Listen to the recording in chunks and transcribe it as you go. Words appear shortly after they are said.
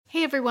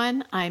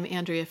everyone, I'm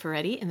Andrea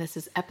Ferretti, and this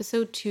is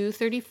episode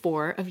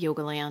 234 of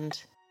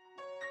Yogaland.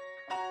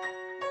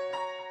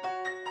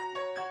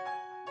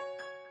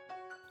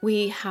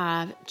 We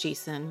have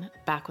Jason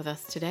back with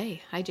us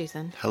today. Hi,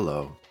 Jason.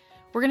 Hello.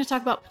 We're going to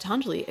talk about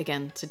Patanjali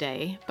again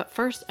today, but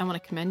first I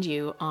want to commend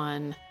you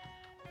on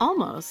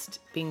almost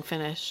being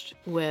finished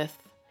with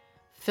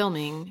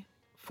filming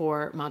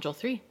for Module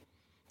 3.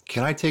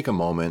 Can I take a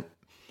moment?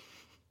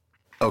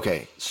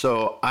 Okay,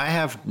 so I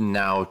have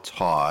now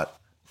taught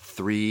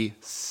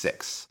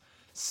six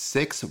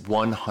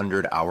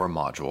 100-hour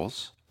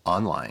modules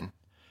online,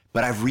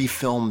 but I've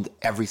refilmed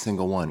every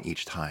single one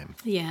each time.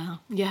 Yeah,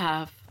 you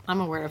have.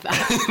 I'm aware of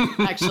that.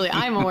 Actually,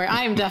 I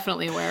am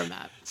definitely aware of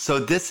that. So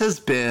this has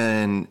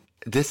been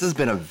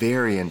a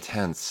very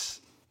intense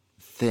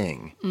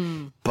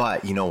thing.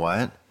 But you know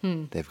what?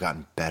 They've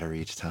gotten better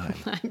each time.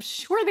 I'm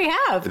sure they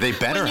have. They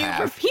better when have.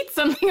 You repeat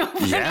something over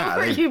and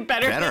over, you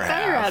better get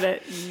better at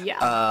it.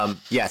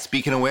 Yeah.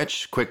 Speaking of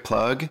which, quick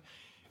plug.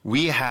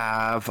 We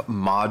have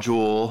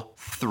Module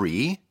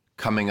 3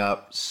 coming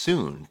up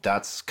soon.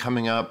 That's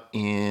coming up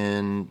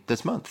in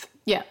this month.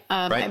 Yeah.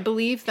 Right? I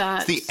believe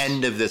that... It's the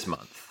end of this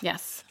month.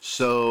 Yes.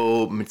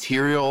 So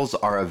materials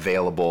are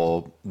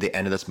available the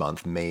end of this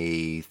month,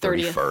 May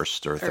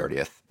 31st or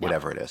 30th,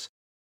 whatever it is.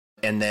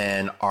 And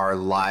then our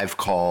live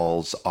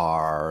calls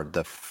are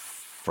the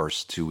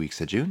first 2 weeks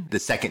of June, the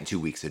second 2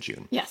 weeks of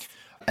June. Yes.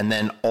 And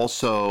then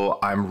also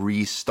I'm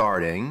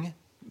restarting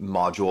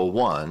Module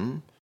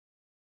 1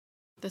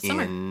 this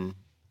summer. In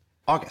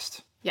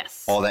August.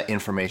 Yes. All that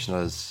information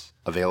is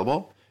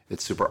available.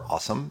 It's super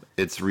awesome.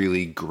 It's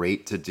really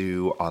great to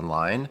do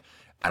online.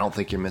 I don't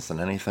think you're missing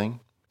anything.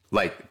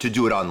 Like, to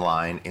do it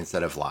online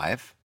instead of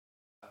live.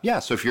 Yeah,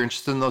 so if you're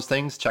interested in those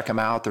things, check them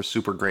out. They're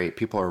super great.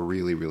 People are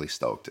really, really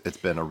stoked. It's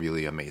been a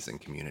really amazing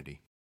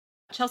community.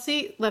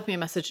 Chelsea left me a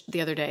message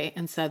the other day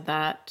and said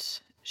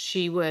that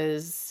she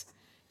was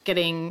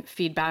getting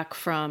feedback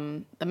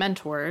from the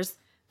mentors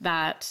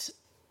that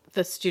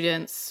the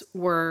students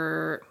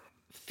were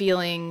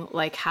feeling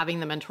like having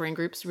the mentoring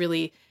groups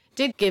really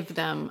did give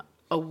them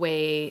a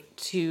way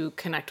to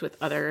connect with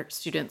other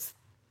students.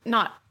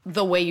 Not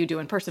the way you do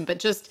in person, but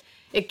just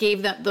it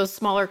gave them, those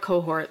smaller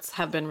cohorts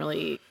have been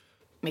really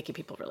making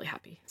people really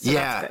happy. So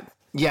that's good.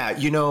 Yeah.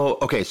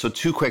 Okay, so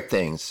two quick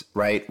things,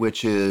 right?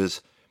 Which is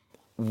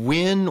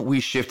when we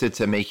shifted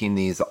to making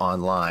these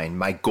online,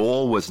 my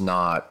goal was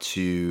not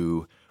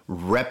to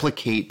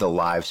replicate the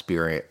live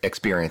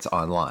experience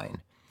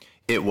online.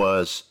 It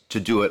was to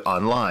do it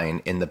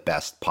online in the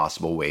best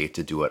possible way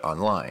to do it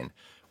online,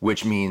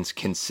 which means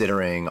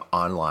considering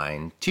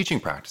online teaching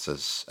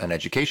practices and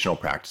educational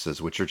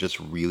practices, which are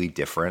just really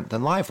different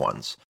than live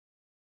ones.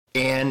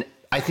 And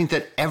I think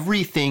that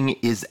everything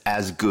is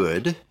as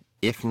good,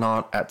 if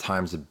not at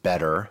times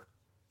better,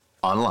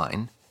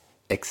 online,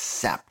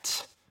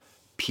 except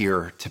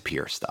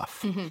peer-to-peer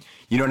stuff. Mm-hmm.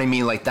 You know what I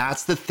mean? Like,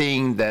 that's the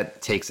thing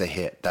that takes a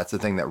hit. That's the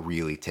thing that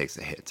really takes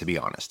a hit, to be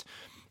honest.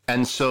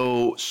 And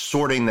so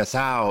sorting this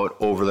out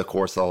over the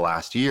course of the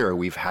last year,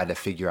 we've had to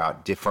figure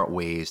out different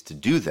ways to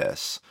do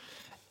this.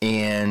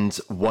 And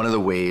one of the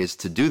ways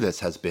to do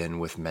this has been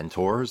with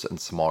mentors and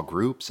small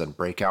groups and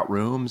breakout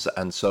rooms.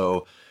 And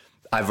so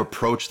I've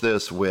approached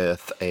this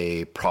with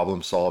a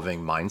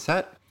problem-solving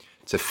mindset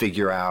to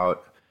figure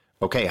out,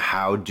 okay,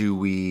 how do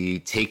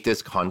we take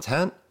this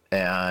content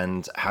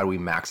and how do we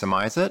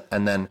maximize it?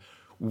 And then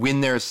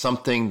when there's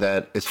something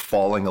that is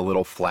falling a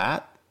little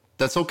flat,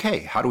 that's okay.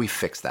 How do we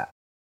fix that?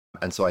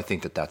 And so I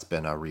think that that's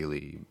been a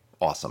really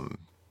awesome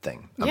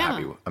thing.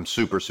 I'm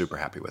super, super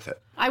happy with it.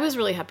 I was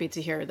really happy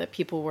to hear that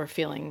people were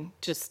feeling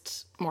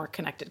just more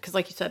connected. Because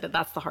like you said,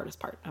 that's the hardest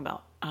part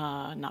about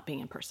not being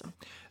in person.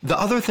 The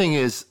other thing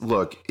is,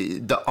 look,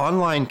 the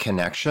online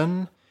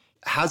connection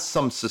has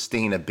some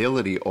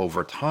sustainability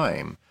over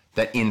time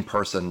that in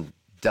person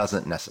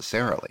doesn't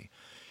necessarily.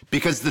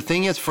 Because the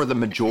thing is, for the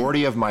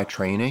majority of my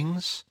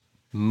trainings,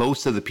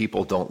 most of the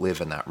people don't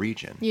live in that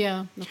region.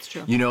 Yeah, that's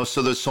true.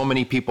 So there's so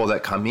many people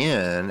that come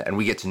in and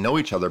we get to know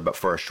each other, but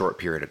for a short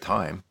period of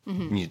time,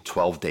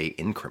 12-day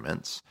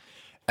increments.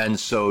 And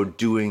so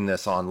doing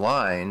this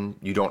online,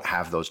 you don't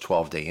have those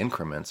 12-day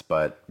increments,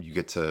 but you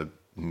get to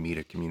meet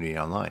a community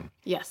online.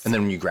 Yes. And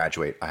then when you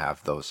graduate, I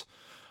have those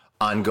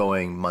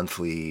ongoing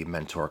monthly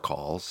mentor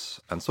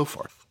calls and so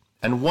forth.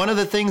 And one of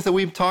the things that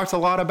we've talked a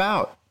lot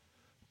about,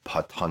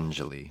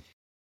 Patanjali.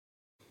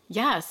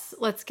 Yes,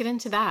 let's get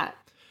into that.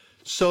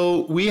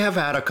 So we have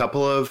had a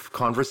couple of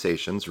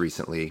conversations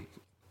recently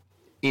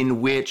in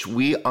which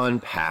we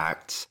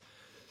unpacked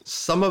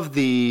some of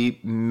the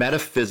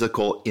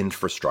metaphysical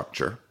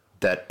infrastructure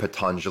that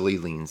Patanjali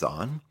leans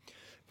on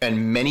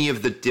and many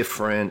of the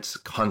different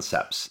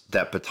concepts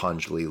that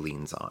Patanjali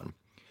leans on.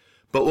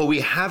 But what we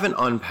haven't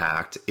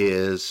unpacked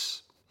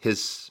is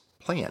his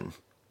plan,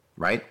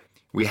 right?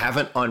 We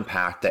haven't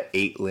unpacked the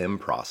 8-limb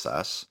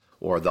process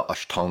or the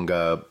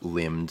Ashtanga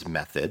limbed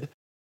method,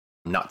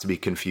 not to be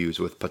confused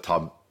with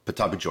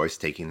Pattabhi Jois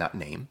taking that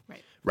name,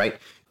 right?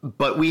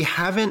 But we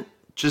haven't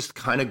just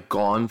kind of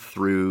gone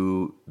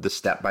through the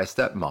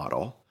step-by-step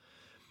model.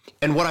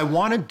 And what I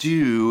want to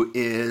do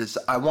is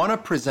I want to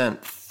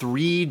present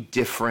 3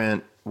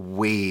 different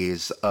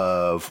ways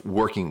of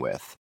working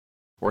with,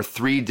 or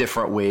 3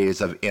 different ways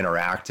of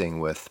interacting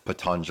with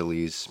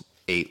Patanjali's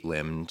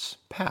 8-limbed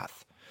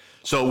path.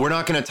 So we're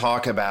not going to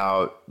talk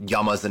about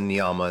yamas and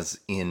niyamas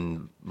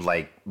in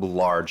like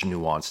large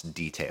nuanced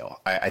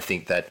detail. I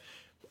think that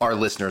our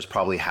listeners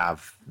probably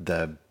have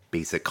the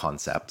basic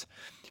concept,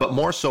 but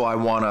more so I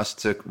want us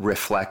to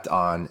reflect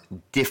on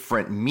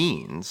different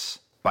means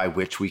by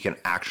which we can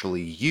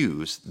actually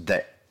use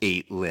the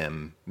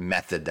 8-limb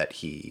method that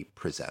he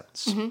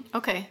presents. Mm-hmm.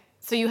 Okay.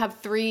 So you have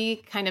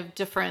 3 kind of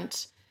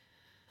different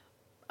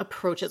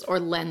approaches or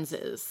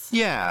lenses.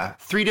 Yeah,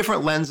 3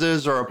 different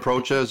lenses or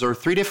approaches or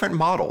 3 different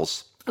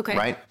models. Okay.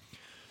 Right?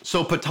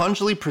 So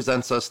Patanjali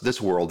presents us this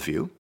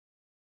worldview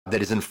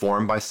that is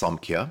informed by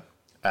Samkhya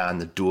and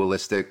the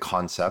dualistic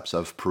concepts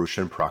of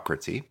Purusha and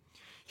Prakriti.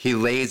 He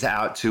lays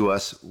out to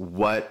us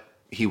what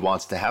he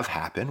wants to have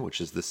happen, which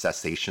is the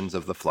cessations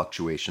of the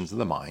fluctuations of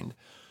the mind,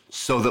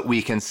 so that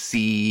we can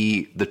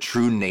see the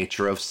true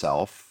nature of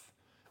self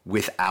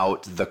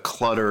without the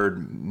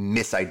cluttered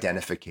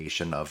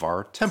misidentification of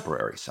our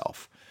temporary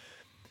self.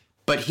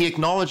 But he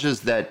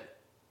acknowledges that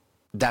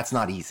that's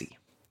not easy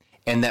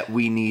and that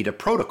we need a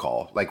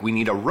protocol, like we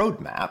need a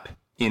roadmap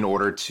in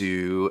order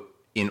to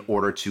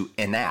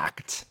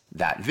enact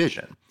that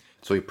vision.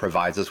 So he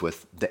provides us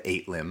with the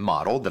 8-limb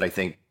model that I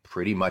think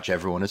pretty much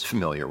everyone is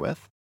familiar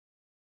with.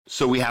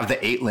 So we have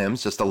the 8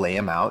 limbs, just to lay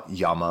them out: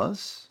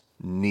 yamas,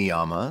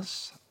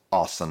 niyamas,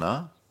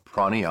 asana,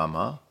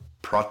 pranayama,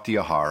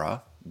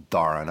 pratyahara,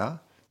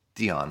 dharana,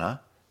 dhyana,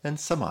 and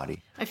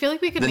samadhi. I feel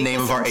like we could the make name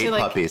this of our into 8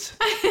 like... puppies.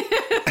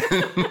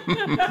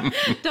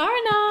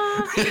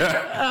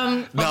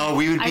 Darna. No,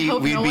 we would be. I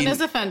hope we'd no be, one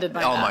is offended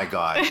by that. Oh my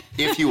God!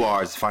 If you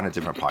are, just find a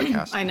different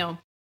podcast. I know.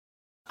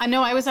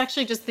 I was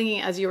actually just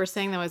thinking, as you were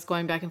saying that, I was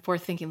going back and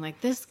forth thinking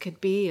like, this could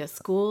be a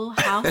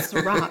schoolhouse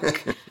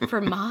rock for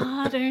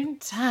modern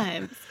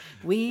times.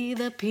 We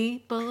the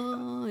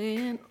people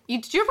in...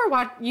 Did you ever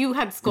watch... You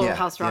had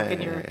Schoolhouse Rock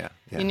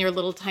in your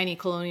little tiny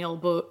colonial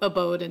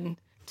abode in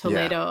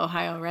Toledo,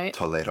 Ohio, right?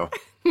 Toledo.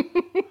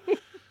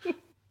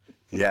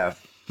 Yeah.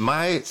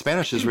 My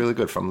Spanish is really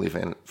good from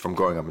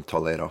growing up in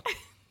Toledo.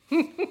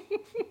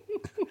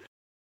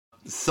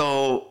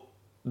 So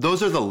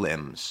those are the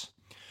limbs.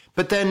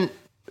 But then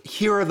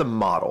here are the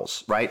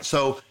models, right?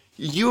 So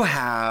you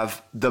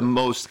have the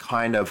most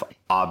kind of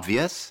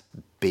obvious,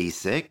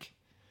 basic,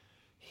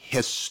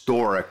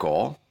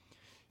 historical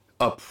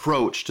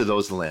approach to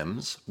those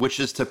limbs, which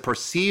is to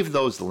perceive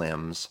those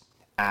limbs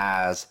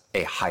as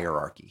a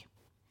hierarchy,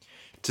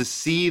 to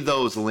see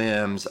those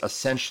limbs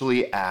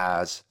essentially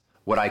as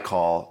what I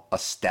call a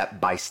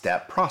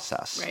step-by-step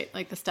process. Right,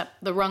 like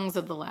the rungs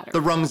of the ladder. The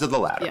rungs of the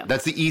ladder. Yeah.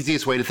 That's the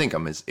easiest way to think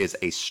of them, is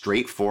a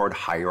straightforward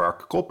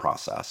hierarchical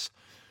process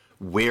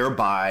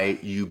whereby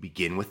you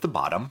begin with the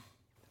bottom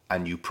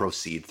and you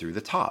proceed through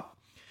the top.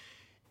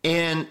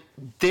 And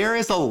there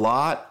is a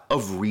lot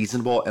of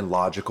reasonable and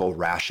logical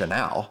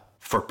rationale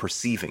for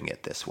perceiving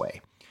it this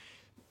way.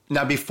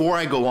 Now, before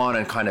I go on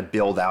and kind of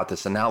build out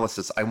this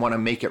analysis, I want to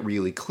make it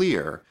really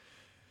clear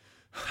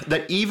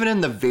that even in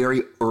the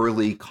very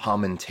early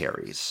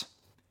commentaries,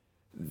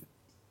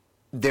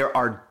 there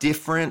are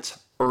different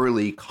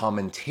early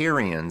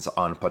commentarians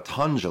on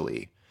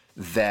Patanjali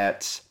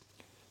that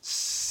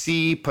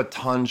see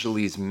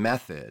Patanjali's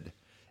method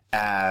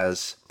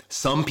as,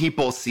 some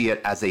people see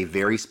it as a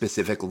very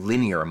specific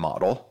linear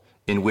model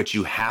in which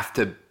you have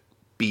to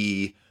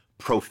be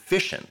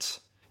proficient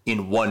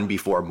in one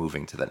before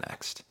moving to the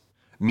next.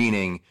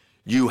 Meaning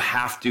you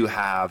have to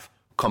have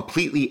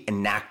completely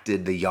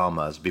enacted the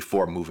yamas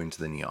before moving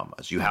to the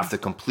niyamas. You have to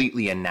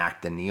completely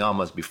enact the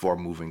niyamas before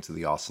moving to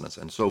the asanas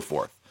and so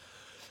forth.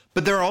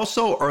 But there are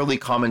also early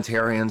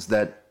commentarians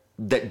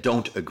that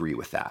don't agree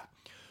with that.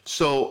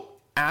 So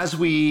as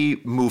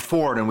we move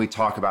forward and we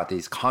talk about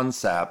these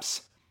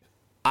concepts,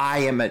 I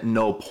am at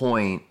no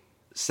point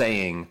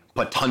saying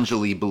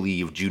Patanjali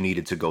believed you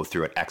needed to go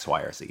through it X,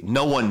 Y, or Z.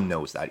 No one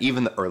knows that.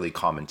 Even the early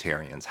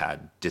commentarians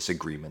had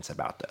disagreements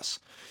about this.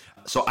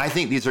 So I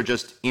think these are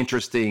just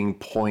interesting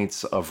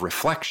points of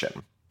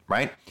reflection,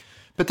 right?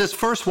 But this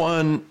first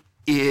one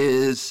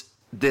is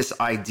this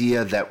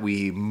idea that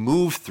we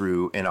move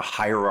through in a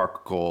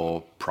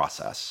hierarchical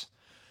process.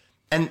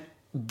 And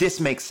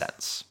this makes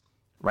sense,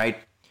 right?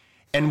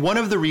 And one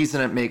of the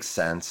reasons it makes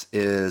sense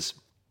is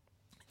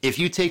if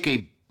you take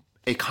a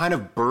kind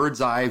of bird's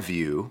eye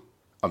view,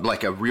 of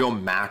like a real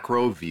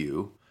macro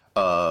view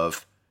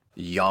of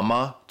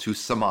yama to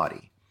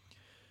samadhi,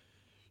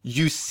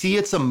 you see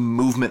it's a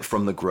movement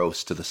from the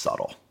gross to the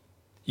subtle.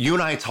 You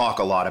and I talk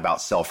a lot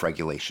about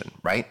self-regulation,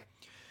 right?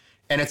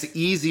 And it's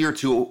easier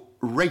to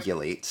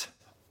regulate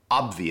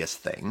obvious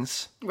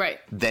things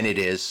than it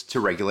is to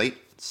regulate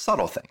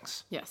subtle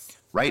things. Yes.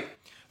 Right?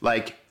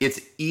 Like, it's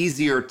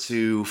easier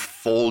to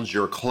fold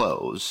your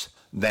clothes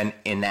than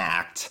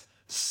enact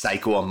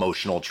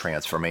psycho-emotional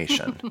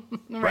transformation.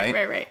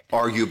 Right.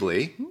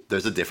 Arguably,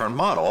 there's a different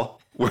model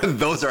where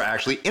those are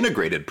actually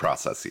integrated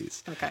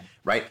processes. Okay.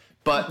 Right?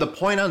 But the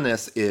point on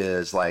this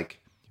is like,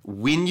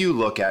 when you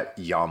look at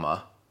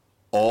yama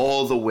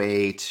all the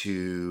way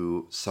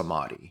to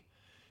samadhi,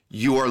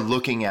 you are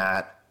looking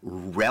at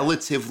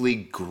relatively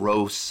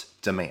gross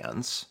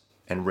demands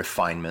and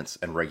refinements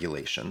and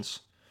regulations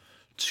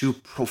to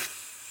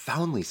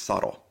profoundly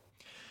subtle.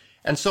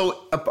 And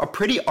so a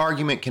pretty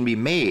argument can be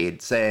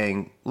made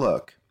saying,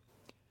 look,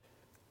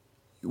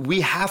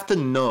 we have to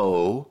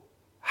know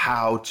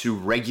how to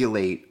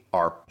regulate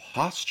our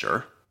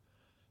posture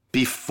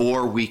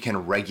before we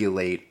can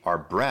regulate our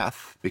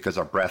breath, because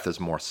our breath is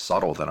more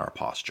subtle than our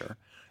posture.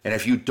 And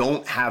if you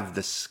don't have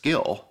the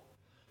skill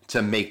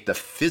to make the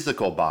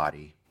physical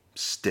body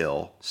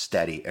still,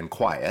 steady, and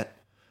quiet,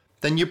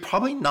 then you're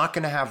probably not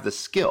going to have the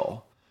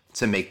skill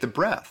to make the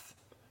breath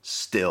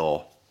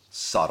still,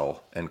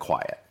 subtle, and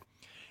quiet.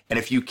 And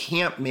if you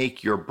can't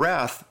make your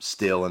breath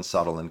still and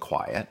subtle and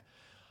quiet,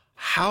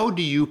 how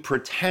do you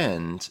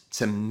pretend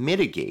to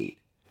mitigate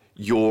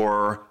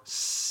your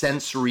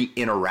sensory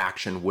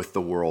interaction with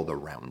the world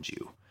around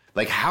you?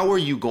 Like, how are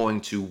you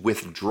going to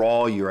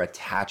withdraw your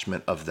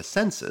attachment of the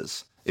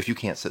senses if you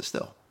can't sit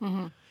still?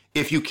 Mm-hmm.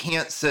 If you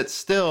can't sit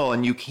still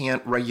and you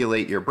can't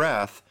regulate your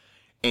breath,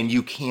 and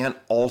you can't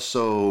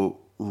also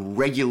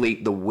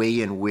regulate the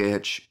way in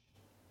which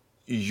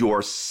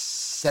your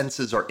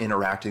senses are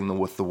interacting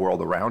with the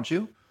world around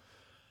you,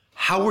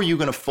 how are you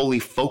going to fully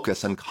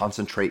focus and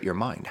concentrate your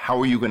mind? How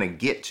are you going to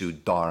get to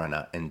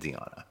dharana and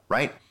dhyana,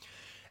 right?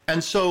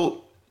 And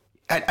so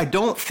I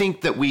don't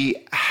think that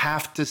we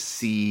have to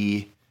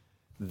see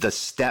the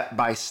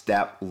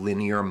step-by-step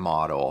linear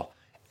model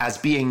as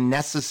being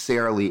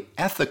necessarily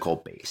ethical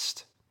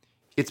based.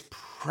 It's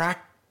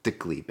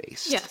practically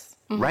based. Yes.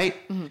 Mm-hmm.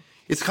 Right? Mm-hmm.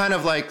 It's kind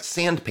of like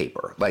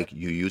sandpaper. Like,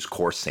 you use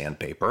coarse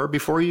sandpaper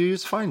before you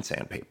use fine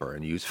sandpaper,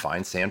 and you use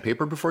fine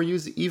sandpaper before you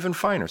use even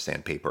finer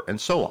sandpaper, and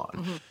so on.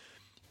 Mm-hmm.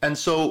 And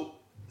so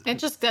it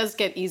just does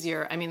get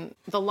easier. I mean,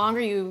 the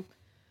longer you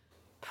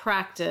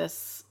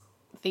practice,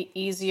 the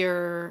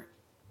easier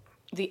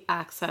the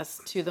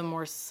access to the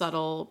more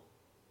subtle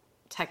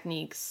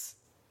techniques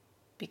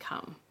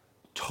become.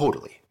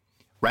 Totally.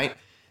 Right?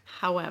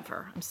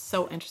 However, I'm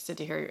so interested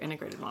to hear your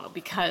integrated model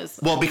because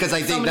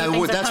I think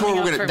that's where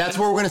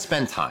we're going to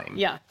spend time.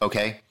 Yeah.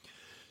 Okay.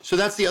 So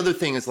that's the other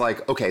thing is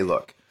like, okay,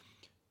 look.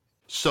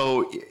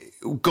 So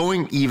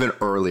going even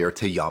earlier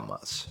to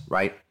yamas,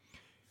 right?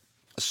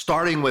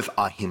 Starting with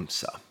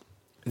ahimsa,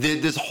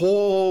 this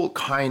whole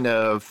kind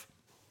of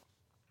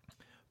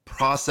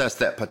process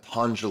that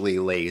Patanjali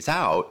lays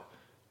out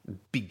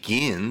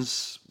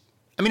begins.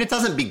 I mean, it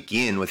doesn't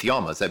begin with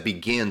yamas. It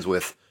begins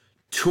with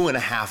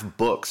 2.5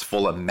 books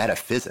full of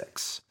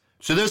metaphysics.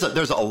 So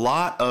there's a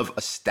lot of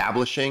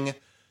establishing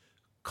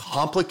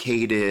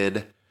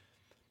complicated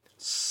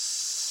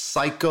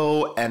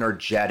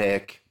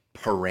psychoenergetic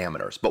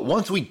parameters. But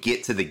once we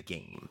get to the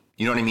game,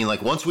 you know what I mean?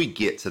 Like, once we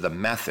get to the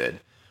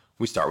method,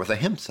 we start with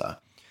ahimsa.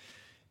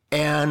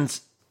 And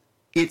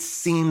it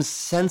seems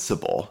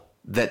sensible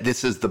that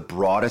this is the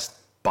broadest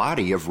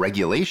body of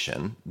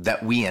regulation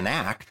that we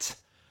enact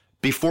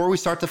before we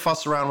start to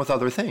fuss around with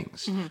other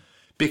things. Mm-hmm.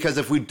 Because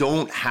if we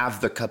don't have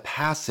the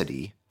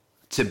capacity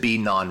to be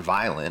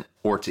nonviolent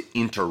or to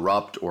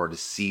interrupt or to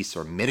cease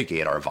or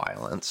mitigate our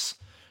violence,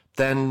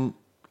 then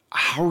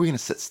how are we going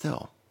to sit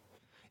still?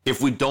 If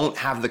we don't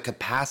have the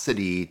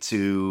capacity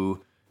to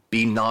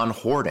be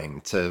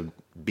non-hoarding, to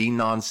be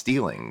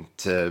non-stealing,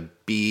 to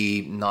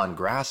be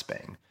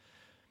non-grasping,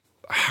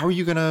 how are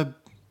you going to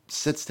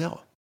sit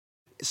still?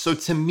 So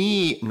to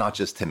me, not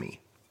just to me,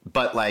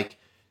 but like,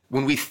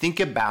 when we think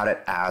about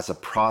it as a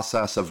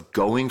process of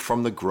going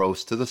from the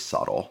gross to the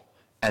subtle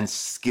and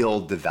skill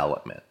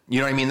development, you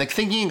know what I mean? Like,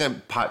 thinking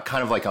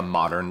kind of like a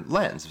modern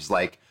lens. It's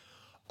like,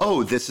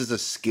 oh, this is a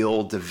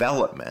skill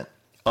development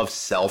of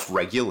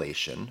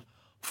self-regulation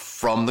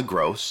from the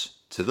gross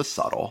to the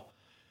subtle.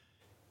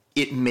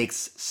 It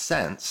makes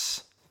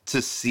sense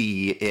to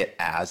see it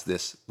as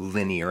this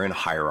linear and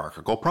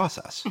hierarchical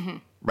process, mm-hmm.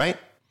 right?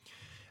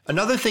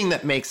 Another thing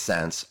that makes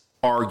sense,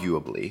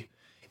 arguably,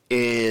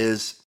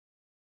 is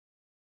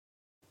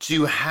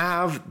to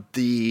have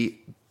the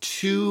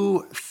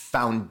two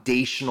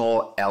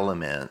foundational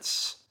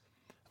elements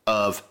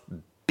of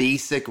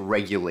basic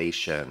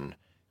regulation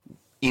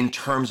in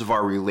terms of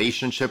our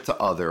relationship to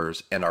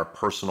others and our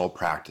personal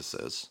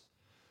practices,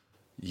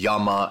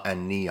 yama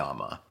and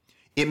niyama.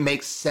 It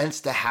makes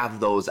sense to have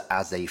those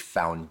as a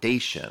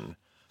foundation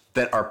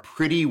that are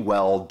pretty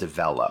well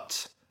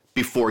developed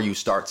before you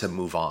start to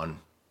move on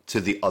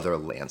to the other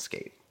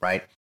landscape,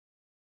 right?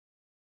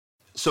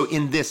 So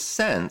in this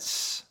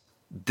sense,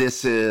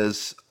 this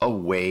is a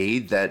way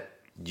that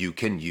you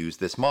can use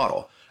this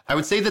model. I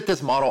would say that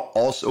this model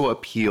also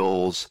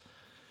appeals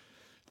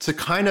to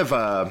kind of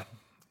a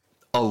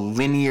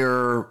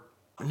linear,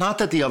 not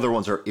that the other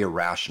ones are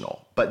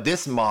irrational, but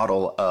this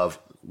model of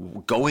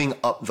going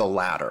up the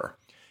ladder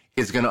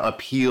is going to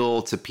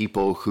appeal to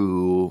people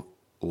who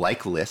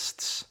like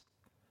lists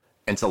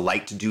and to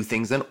like to do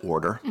things in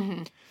order,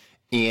 mm-hmm.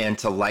 and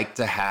to like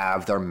to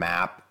have their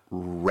map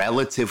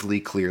relatively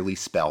clearly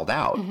spelled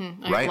out,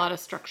 right? A lot of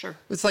structure.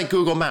 It's like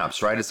Google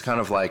Maps, right? It's kind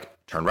of like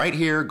turn right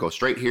here, go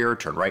straight here,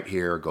 turn right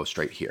here, go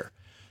straight here.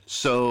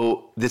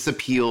 So this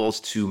appeals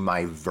to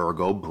my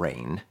Virgo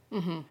brain,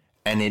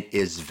 and it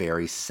is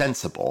very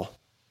sensible.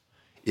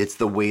 It's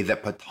the way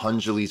that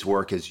Patanjali's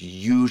work is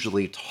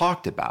usually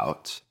talked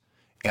about.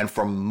 And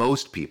for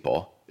most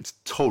people, it's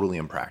totally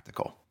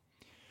impractical.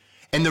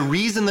 And the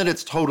reason that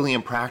it's totally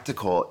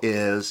impractical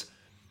is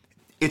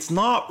it's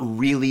not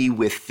really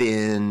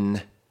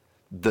within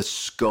the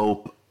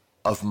scope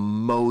of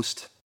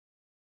most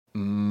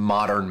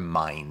modern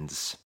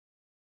minds.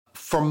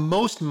 For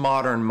most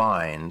modern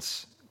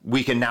minds,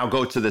 we can now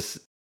go to this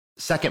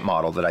second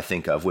model that I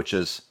think of, which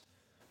is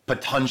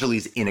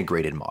Patanjali's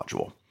integrated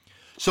module.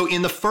 So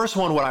in the first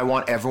one, what I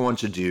want everyone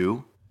to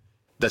do,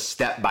 the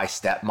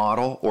step-by-step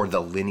model or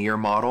the linear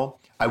model,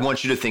 I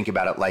want you to think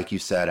about it like you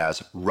said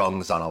as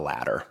rungs on a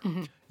ladder.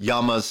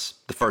 Yama's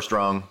the first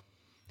rung,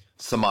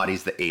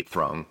 Samadhi's the 8th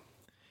rung.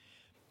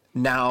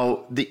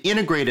 Now, the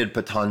integrated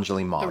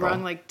Patanjali model... The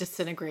rung like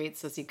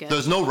disintegrates as you get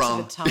There's no to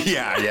rung. the top.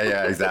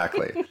 Yeah,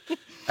 exactly.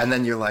 And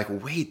then you're like,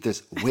 wait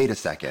a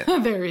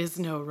second. There is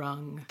no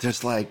rung.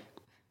 There's like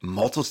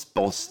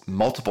multiple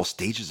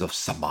stages of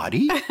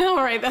Samadhi? All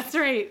right, that's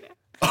right.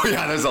 Oh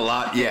yeah, there's a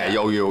lot. Yeah.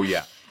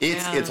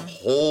 It's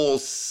whole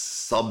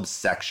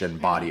subsection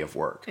body of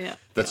work. Yeah.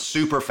 That's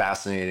super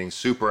fascinating,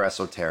 super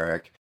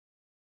esoteric.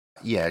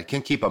 Yeah, it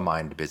can keep a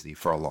mind busy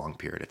for a long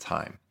period of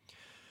time.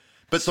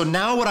 But so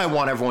now what I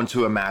want everyone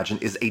to imagine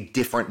is a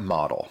different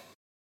model.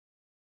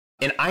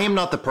 And I am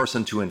not the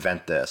person to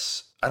invent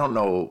this. I don't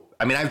know.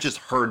 I mean, I've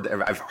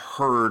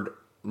heard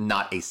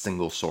not a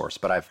single source,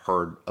 but I've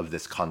heard of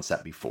this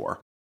concept before.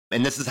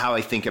 And this is how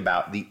I think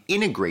about the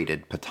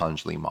integrated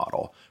Patanjali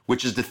model,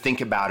 which is to think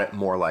about it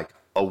more like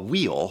a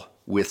wheel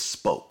with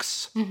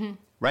spokes,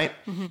 right?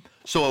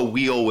 So a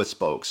wheel with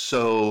spokes.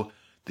 So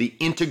the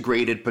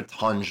integrated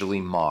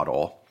Patanjali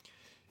model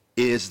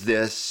is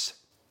this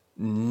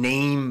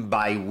name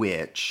by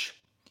which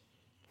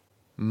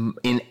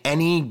in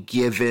any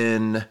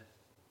given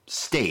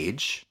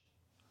stage,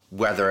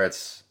 whether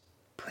it's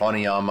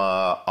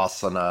pranayama,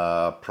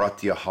 asana,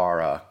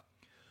 pratyahara,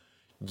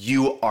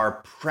 you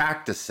are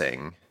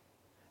practicing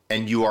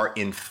and you are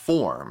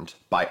informed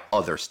by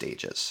other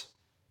stages.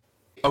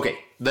 Okay,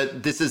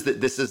 this is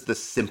the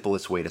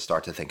simplest way to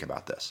start to think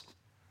about this.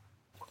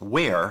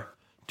 Where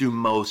do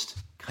most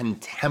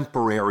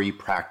contemporary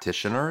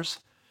practitioners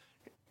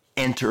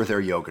enter their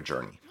yoga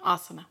journey?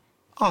 Asana,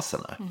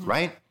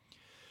 right?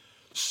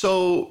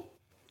 So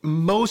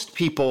most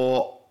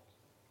people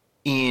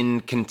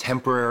in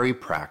contemporary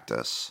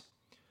practice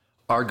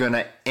are going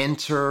to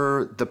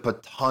enter the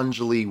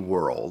Patanjali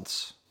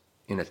worlds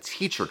in a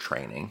teacher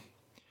training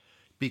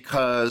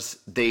because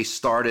they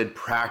started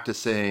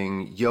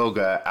practicing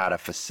yoga at a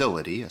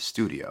facility, a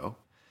studio,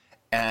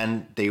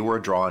 and they were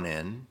drawn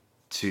in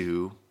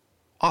to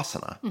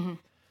asana.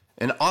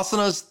 And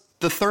asana's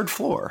the 3rd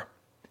floor,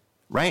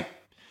 right?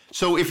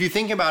 So if you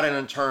think about it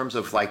in terms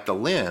of like the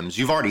limbs,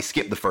 you've already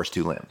skipped the first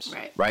 2 limbs,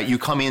 right? You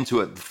come into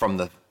it from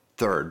the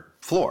 3rd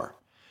floor.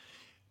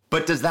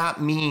 But does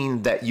that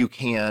mean that you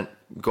can't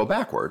go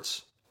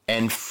backwards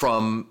and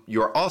from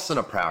your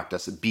asana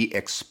practice be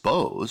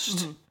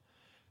exposed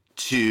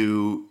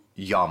to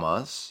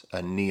yamas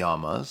and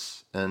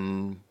niyamas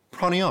and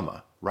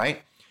pranayama,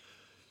 right?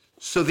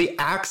 So the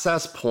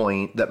access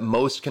point that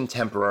most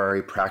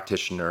contemporary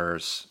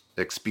practitioners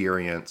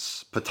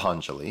experience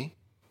Patanjali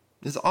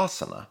is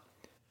asana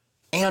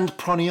and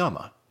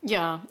pranayama.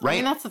 Yeah, right? I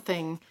mean, that's the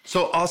thing.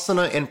 So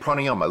asana and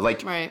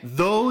pranayama,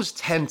 those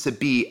tend to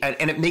be,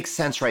 and it makes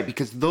sense, right?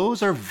 Because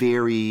those are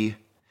very,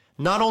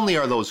 not only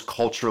are those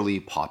culturally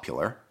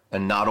popular,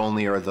 and not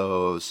only are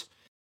those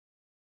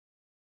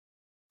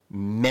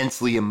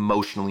mentally,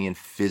 emotionally, and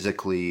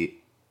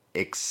physically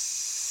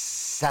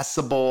accessible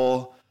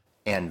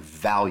and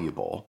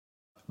valuable,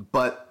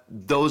 but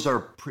those are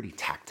pretty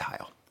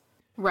tactile.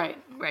 Right.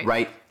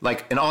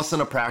 Like an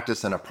asana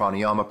practice and a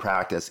pranayama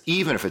practice,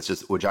 even if it's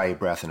just Ujjayi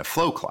breath in a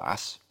flow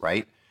class,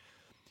 right?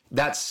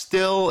 That's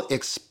still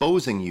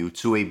exposing you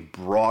to a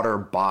broader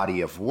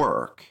body of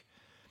work.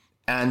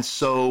 And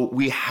so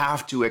we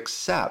have to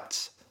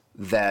accept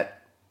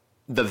that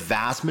the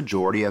vast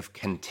majority of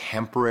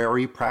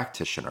contemporary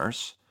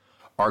practitioners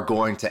are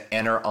going to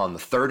enter on the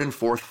 3rd and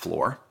 4th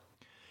floor,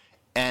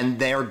 and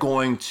they're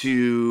going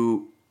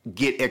to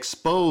get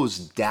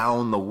exposed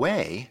down the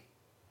way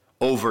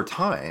over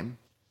time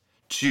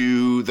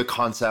to the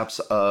concepts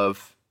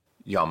of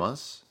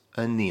yamas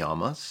and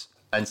niyamas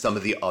and some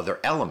of the other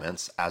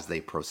elements as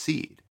they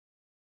proceed.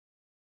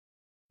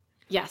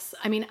 Yes.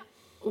 I mean,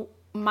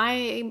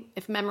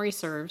 if memory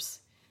serves,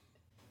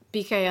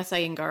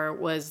 BKS Iyengar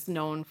was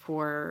known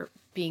for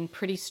being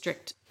pretty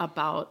strict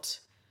about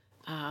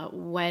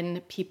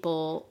when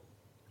people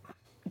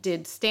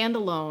did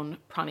standalone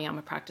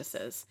pranayama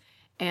practices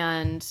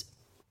and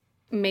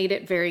made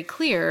it very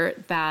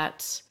clear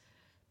that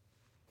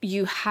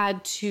you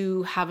had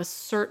to have a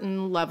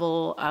certain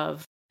level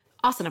of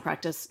asana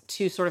practice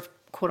to sort of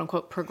quote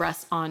unquote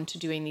progress on to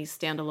doing these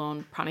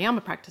standalone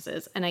pranayama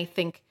practices. And I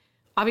think,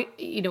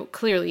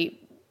 clearly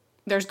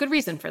there's good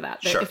reason for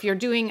that. That Sure. if you're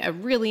doing a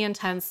really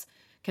intense,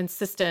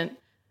 consistent,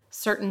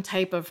 certain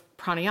type of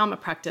pranayama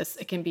practice,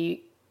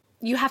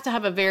 you have to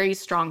have a very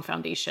strong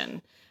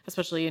foundation,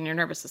 especially in your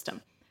nervous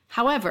system.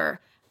 However,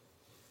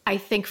 I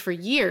think for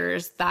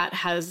years that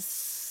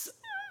has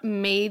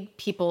made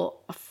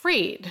people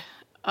afraid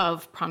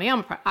of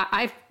pranayama.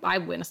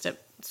 I've witnessed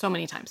it so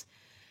many times.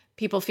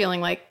 People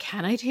feeling like,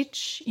 can I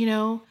teach,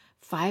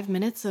 5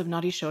 minutes of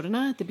Nadi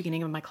Shodhana at the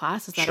beginning of my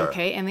class? Is that Sure.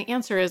 okay? And the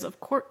answer is,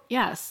 of course,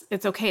 yes,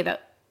 it's okay.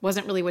 That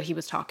wasn't really what he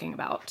was talking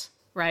about,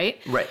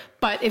 right? Right.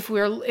 But if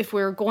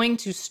we're going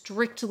to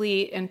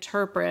strictly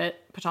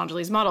interpret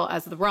Patanjali's model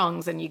as the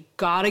rungs, and you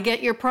gotta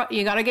get your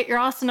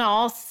asana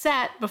all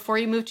set before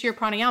you move to your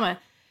pranayama,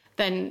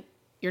 then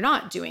you're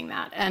not doing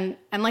that. And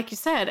like you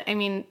said, I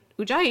mean,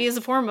 Ujjayi is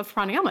a form of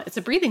pranayama. It's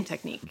a breathing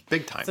technique.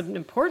 Big time. It's an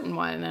important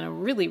one and a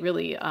really,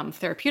 really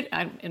therapeutic.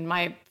 In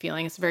my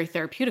feeling, it's a very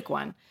therapeutic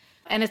one.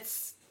 And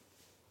it's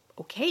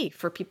okay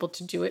for people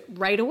to do it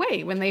right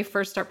away when they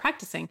first start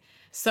practicing.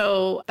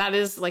 So that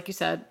is, like you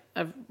said,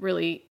 a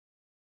really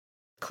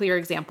clear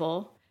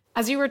example.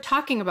 As you were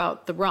talking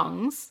about the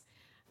rungs,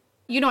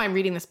 I'm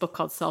reading this book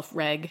called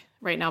Self-Reg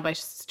right now by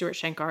Stuart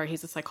Shankar.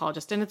 He's a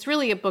psychologist. And it's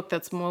really a book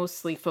that's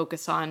mostly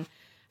focused on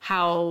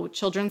how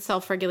children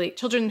self-regulate.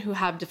 Children who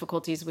have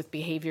difficulties with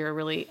behavior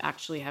really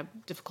actually have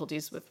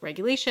difficulties with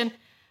regulation.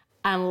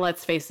 And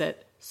let's face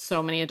it,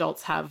 so many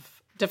adults have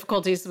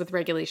difficulties with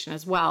regulation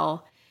as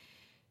well.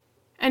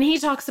 And he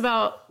talks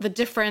about the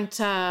different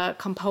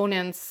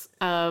components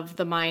of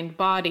the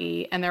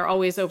mind-body, and they're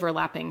always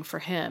overlapping for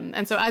him.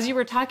 And so as you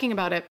were talking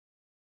about it,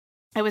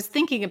 I was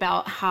thinking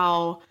about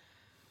how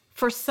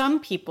for some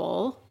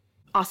people,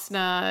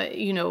 asana,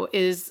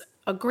 is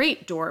a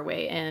great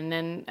doorway in,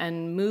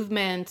 and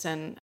movement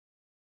and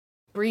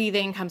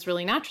breathing comes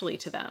really naturally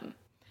to them.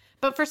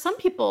 But for some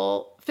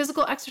people,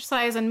 physical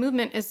exercise and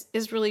movement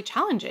is really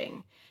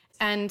challenging.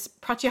 And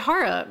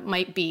pratyahara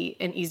might be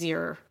an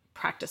easier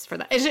practice for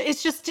that.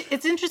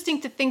 It's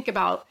interesting to think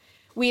about.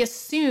 We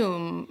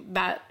assume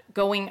that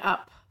going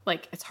up,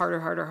 like it's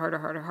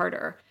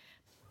harder.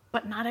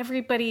 But not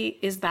everybody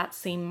is that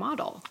same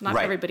model. Not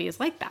Right. everybody is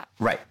like that.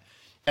 Right.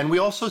 And we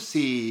also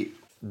see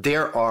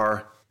there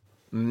are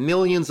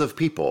millions of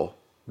people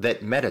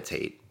that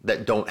meditate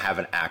that don't have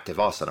an active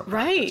asana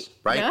practice.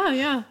 Right.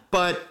 Yeah.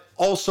 But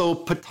also,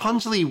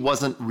 Patanjali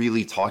wasn't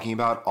really talking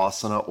about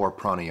asana or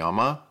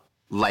pranayama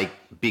like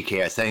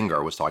B.K.S.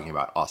 Iyengar was talking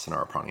about asana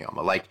or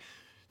pranayama. Like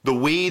the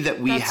way that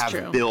we That's have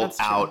true. built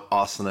That's true. out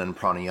asana and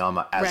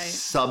pranayama as Right.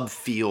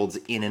 subfields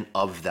in and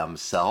of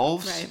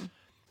themselves Right.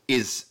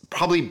 is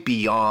probably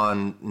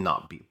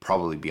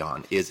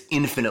is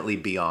infinitely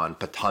beyond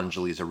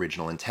Patanjali's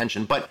original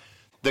intention. But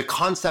the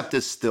concept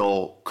is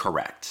still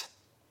correct,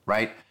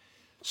 right?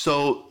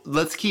 So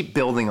let's keep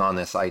building on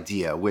this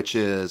idea, which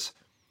is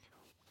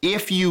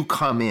if you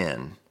come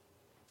in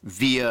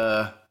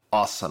via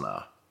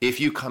asana, if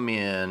you come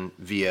in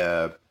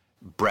via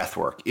breath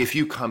work, if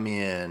you come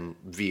in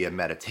via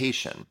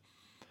meditation,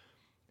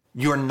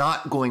 you're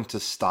not going to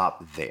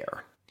stop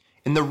there.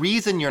 And the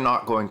reason you're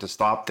not going to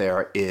stop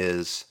there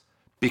is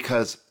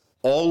because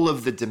all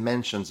of the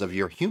dimensions of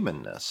your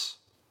humanness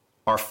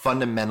are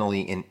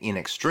fundamentally and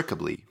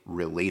inextricably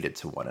related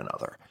to one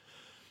another.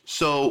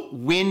 So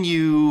when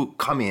you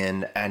come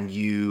in and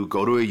you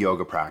go to a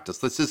yoga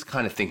practice, let's just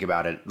kind of think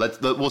about it.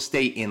 We'll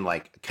stay in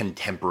like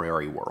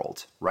contemporary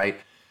world, right?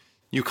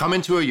 You come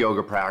into a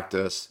yoga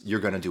practice,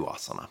 you're going to do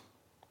asana.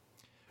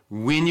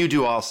 When you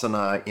do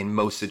asana, in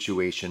most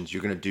situations,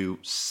 you're going to do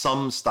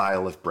some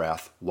style of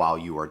breath while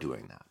you are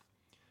doing that.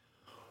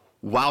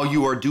 While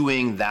you are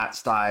doing that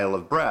style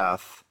of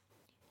breath,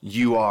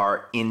 you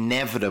are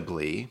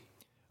inevitably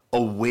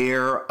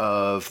aware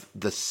of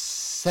the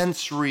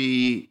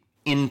sensory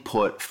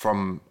input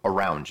from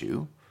around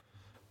you,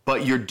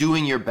 but you're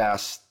doing your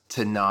best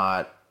to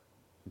not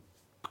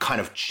kind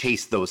of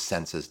chase those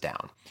senses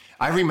down.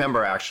 I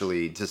remember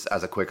actually, just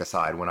as a quick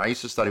aside, when I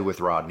used to study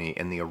with Rodney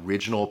in the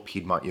original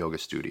Piedmont Yoga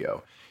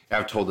Studio,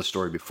 I've told the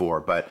story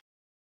before, but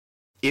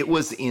it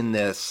was in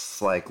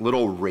this like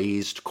little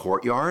raised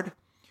courtyard,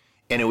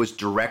 and it was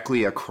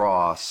directly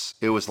across,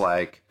 it was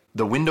like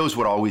the windows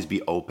would always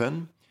be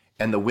open,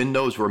 and the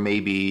windows were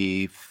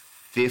maybe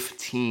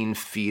 15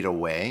 feet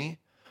away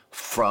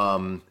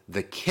from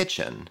the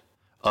kitchen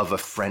of a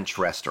French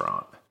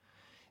restaurant.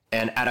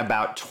 And at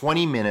about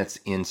 20 minutes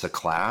into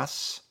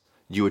class,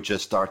 you would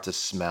just start to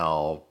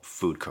smell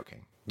food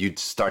cooking. You'd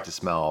start to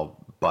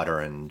smell butter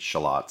and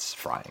shallots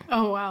frying.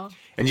 Oh, wow.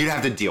 And you'd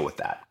have to deal with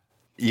that.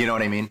 You know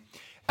what I mean?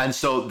 And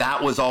so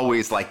that was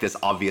always like this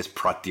obvious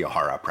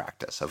pratyahara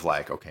practice of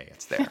like, okay,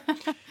 it's there.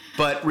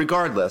 But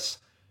regardless,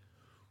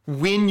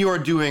 when you're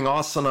doing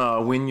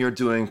asana, when you're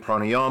doing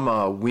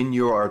pranayama, when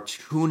you are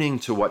tuning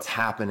to what's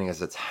happening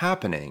as it's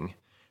happening,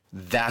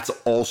 that's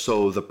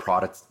also the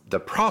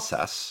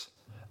process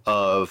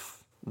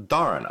of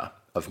dharana,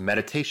 of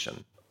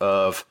meditation,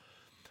 of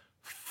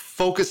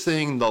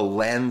focusing the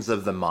lens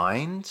of the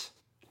mind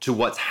to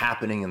what's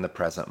happening in the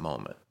present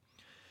moment.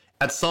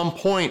 At some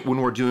point when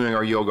we're doing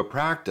our yoga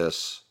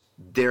practice,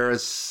 there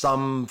is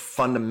some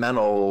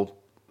fundamental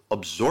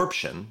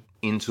absorption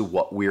into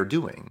what we're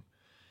doing.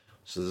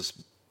 So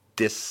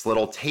this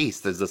little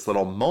taste, there's this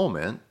little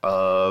moment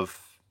of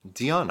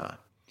dhyana.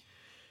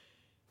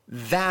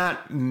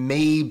 That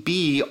may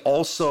be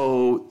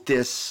also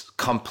this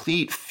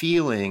complete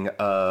feeling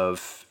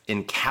of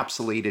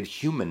encapsulated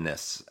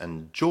humanness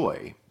and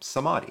joy,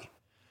 samadhi.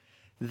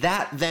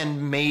 That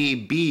then may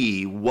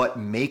be what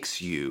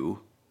makes you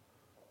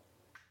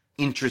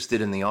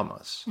interested in the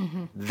yamas.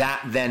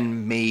 That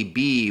then may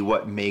be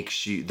what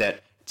makes you,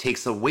 that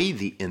takes away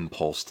the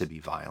impulse to be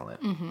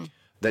violent,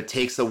 that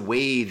takes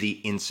away the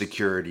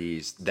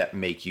insecurities that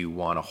make you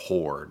want to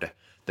hoard,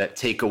 that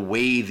take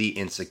away the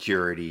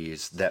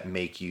insecurities that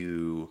make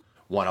you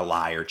want to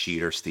lie or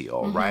cheat or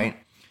steal, right?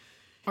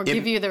 Or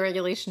give you the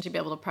regulation to be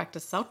able to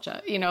practice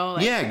saucha,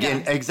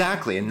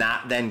 Exactly. And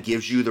that then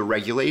gives you the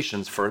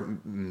regulations for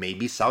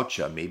maybe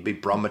saucha, maybe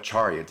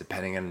brahmacharya,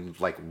 depending on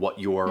like what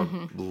your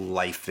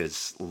life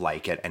is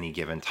like at any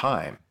given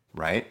time,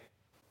 right?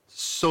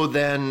 So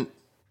then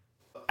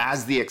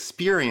as the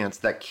experience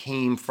that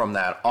came from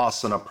that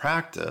asana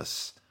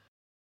practice,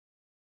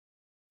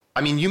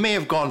 I mean, you may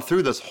have gone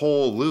through this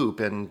whole loop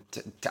in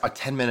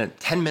 10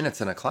 minutes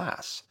in a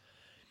class.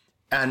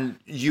 And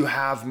you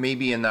have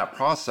maybe in that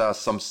process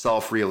some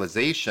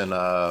self-realization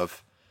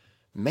of,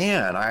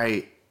 man,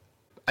 I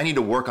need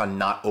to work on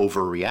not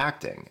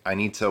overreacting. I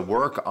need to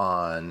work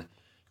on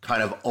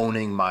kind of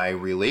owning my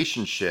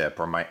relationship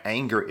or my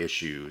anger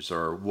issues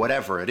or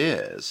whatever it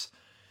is.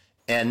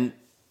 And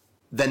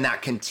then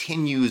that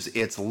continues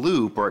its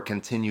loop or it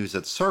continues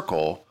its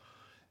circle.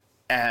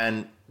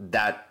 And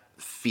that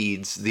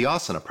feeds the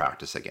asana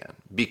practice again.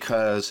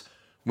 Because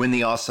when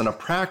the asana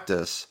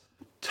practice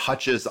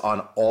touches on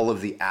all of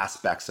the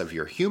aspects of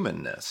your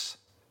humanness,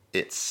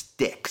 it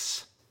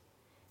sticks.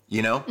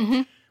 You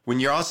know? When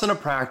your asana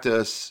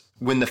practice,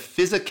 when the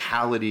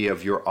physicality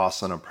of your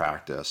asana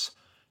practice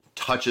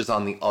touches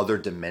on the other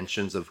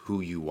dimensions of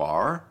who you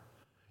are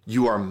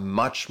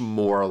much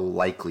more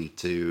likely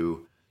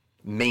to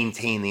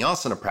maintain the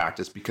asana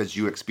practice because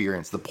you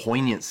experience the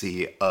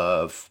poignancy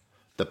of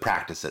the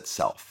practice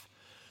itself.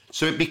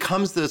 So it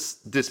becomes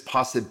this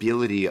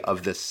possibility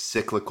of this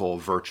cyclical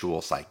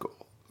virtuous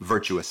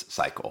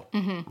cycle,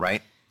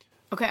 right?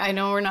 Okay, I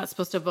know we're not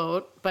supposed to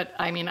vote, but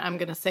I mean, I'm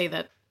going to say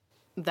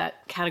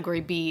that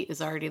category B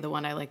is already the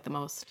one I like the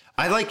most.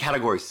 I like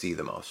category C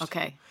the most.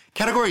 Okay.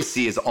 Category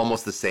C is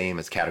almost the same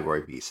as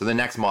category B. So the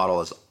next model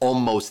is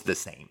almost the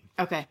same.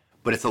 Okay.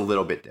 But it's a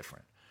little bit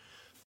different.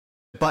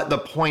 But the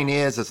point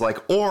is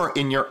like, or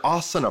in your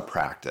asana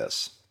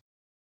practice,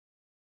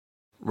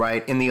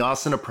 right? In the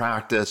asana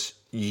practice,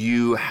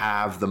 you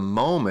have the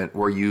moment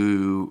where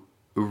you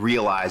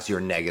realize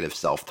your negative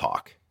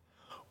self-talk,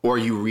 or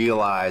you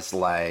realize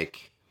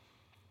like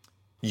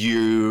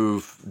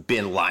you've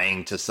been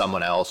lying to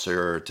someone else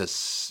or to,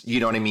 you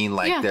know what I mean?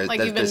 Like,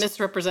 you've been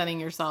misrepresenting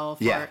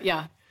yourself.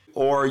 Yeah.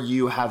 Or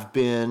you have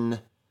been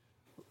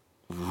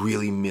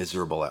really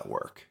miserable at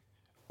work,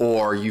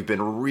 or you've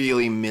been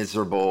really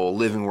miserable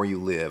living where you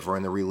live or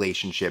in the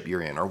relationship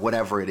you're in or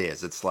whatever it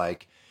is. It's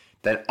like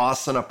that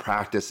asana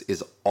practice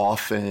is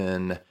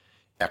often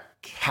a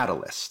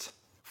catalyst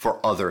for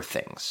other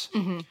things.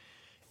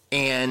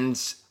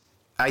 And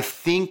I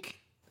think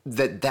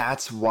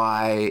that's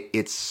why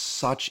it's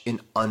such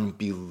an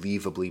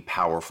unbelievably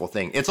powerful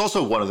thing. It's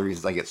also one of the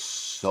reasons I get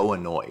so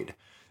annoyed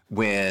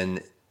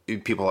when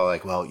people are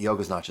like, well,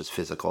 yoga's not just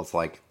physical. It's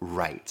like,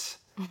 right.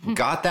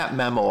 Got that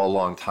memo a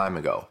long time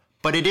ago.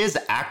 But it is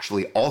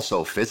actually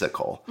also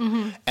physical.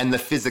 And the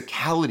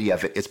physicality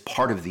of it is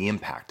part of the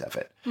impact of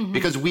it.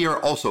 Because we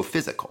are also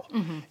physical.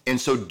 And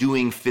so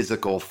doing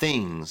physical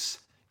things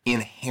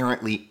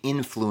inherently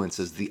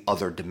influences the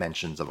other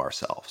dimensions of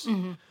ourselves.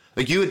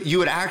 Like you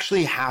would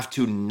actually have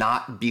to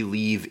not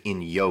believe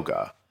in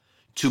yoga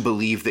to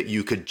believe that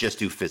you could just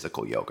do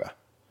physical yoga.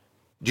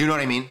 Do you know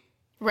what I mean?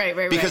 Right.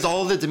 Because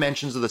all of the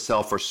dimensions of the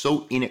self are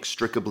so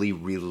inextricably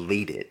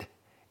related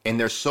and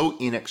they're so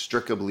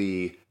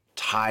inextricably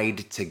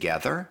tied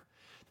together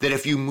that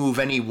if you move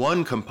any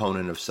one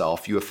component of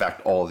self, you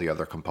affect all the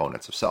other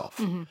components of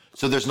self.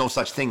 So there's no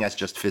such thing as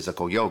just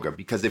physical yoga,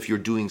 because if you're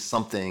doing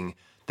something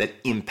that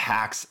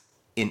impacts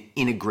an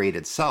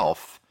integrated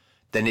self,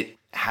 then it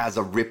has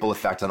a ripple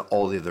effect on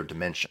all the other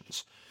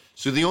dimensions.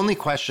 So the only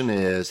question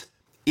is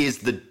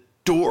the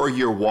door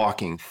you're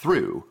walking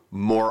through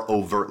more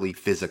overtly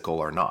physical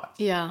or not?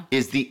 Yeah.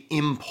 Is the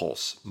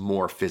impulse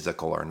more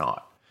physical or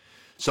not?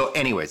 So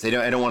anyways,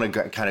 I don't want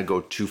to kind of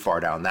go too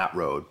far down that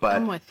road, but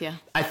I'm with you.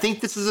 I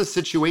think this is a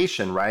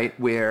situation, right,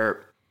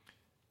 where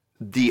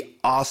the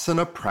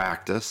asana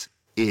practice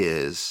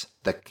is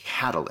the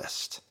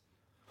catalyst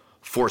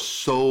for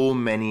so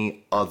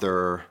many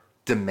other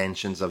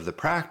dimensions of the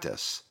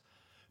practice,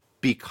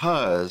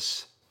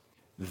 because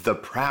the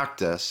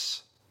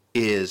practice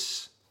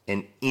is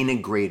an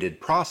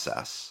integrated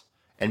process,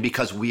 and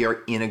because we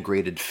are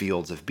integrated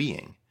fields of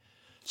being.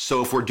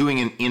 So if we're doing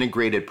an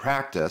integrated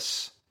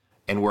practice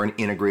and we're an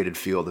integrated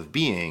field of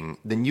being,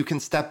 then you can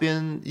step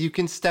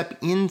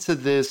into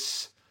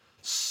this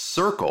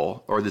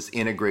circle or this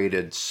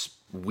integrated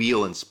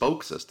wheel and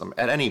spoke system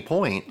at any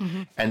point,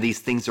 and these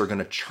things are going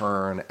to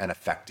churn and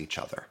affect each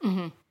other.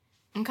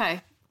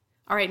 Okay.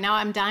 All right. Now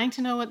I'm dying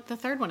to know what the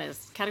third one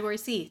is. Category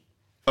C.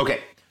 Okay.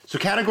 So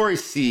category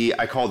C,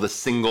 I call the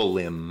single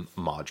limb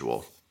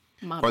module.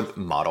 Or the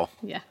model.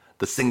 Yeah.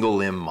 The single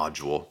limb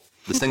module.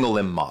 The single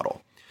limb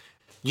model.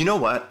 You know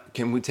what?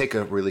 Can we take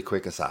a really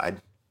quick aside?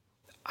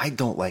 I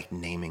don't like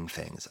naming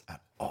things at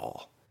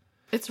all.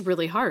 It's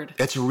really hard.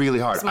 It's really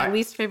hard. It's my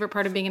least favorite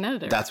part of being an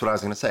editor. That's what I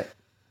was going to say.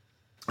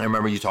 I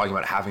remember you talking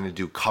about having to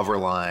do cover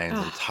lines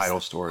and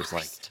title stories.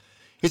 Like,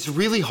 it's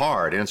really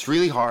hard. And it's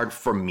really hard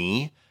for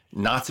me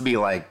not to be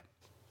like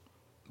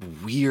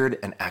weird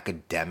and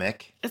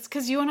academic. It's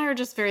because you and I are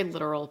just very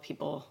literal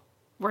people.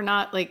 We're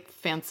not like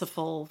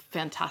fanciful,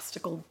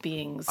 fantastical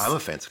beings. I'm a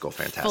fanciful,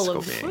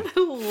 fantastical being.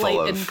 Full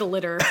Light and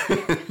glitter.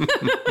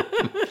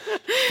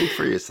 Speak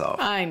for yourself.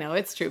 I know,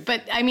 it's true.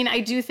 But I mean,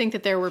 I do think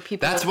that there were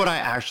people. That's what I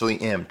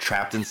actually am,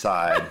 trapped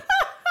inside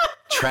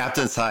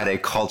a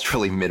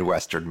culturally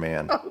Midwestern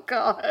man. Oh,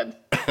 God.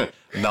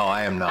 No,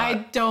 I am not. I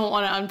don't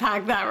want to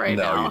unpack that right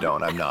now. No, you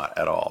don't. I'm not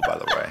at all, by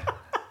the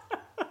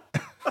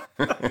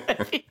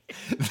way.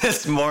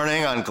 This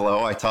morning on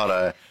Glow, I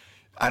taught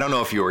I don't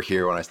know if you were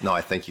here when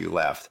I think you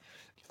left.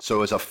 So it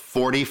was a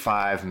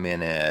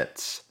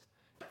 45-minute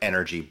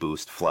energy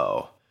boost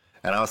flow.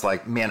 And I was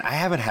like, man, I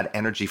haven't had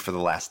energy for the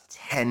last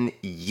 10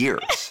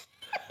 years.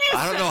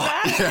 I don't know.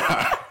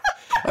 Yeah.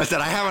 I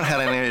said, I haven't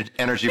had any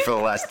energy for the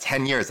last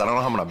 10 years. I don't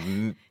know how I'm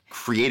going to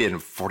create it in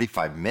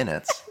 45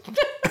 minutes.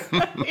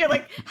 You're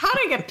like, how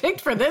did I get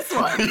picked for this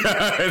one?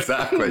 Yeah,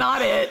 exactly.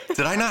 Not it.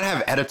 Did I not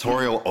have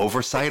editorial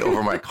oversight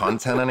over my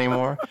content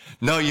anymore?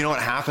 No, you know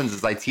what happens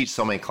is I teach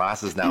so many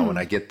classes now. When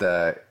I get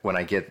the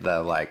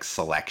like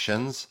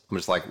selections, I'm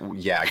just like,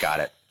 yeah, I got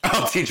it.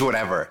 I'll teach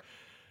whatever.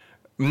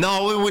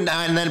 No, it would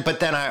not.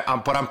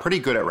 But I'm pretty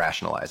good at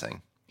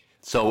rationalizing.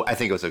 So I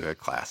think it was a good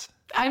class.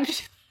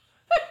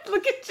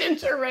 Look at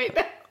Ginger right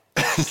now.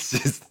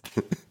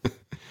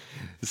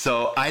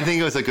 So I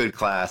think it was a good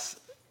class,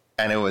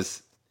 and it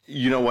was,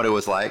 you know what it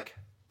was like?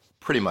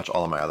 Pretty much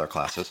all of my other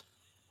classes.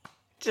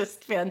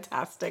 Just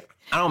fantastic.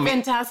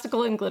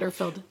 Fantastical and glitter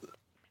filled.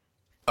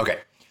 Okay,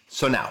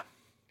 so now,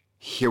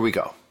 here we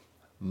go.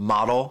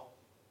 Model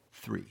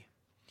 3,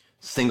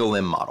 single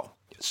limb model.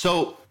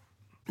 So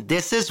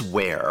this is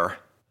where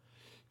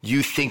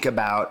you think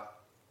about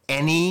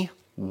any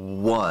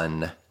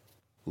one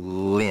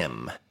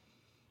limb,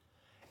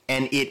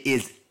 and it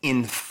is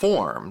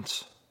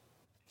informed,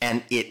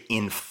 and it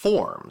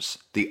informs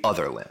the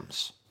other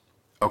limbs.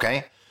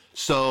 Okay?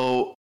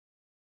 So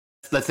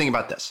let's think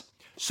about this.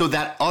 So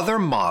that other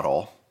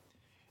model,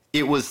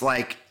 it was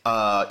like,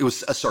 it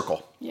was a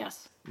circle.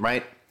 Yes.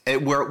 Right?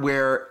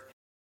 Where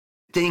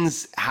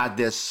things had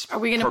this... Are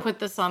we going to put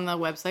this on the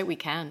website? We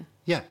can.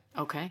 Yeah.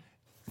 Okay.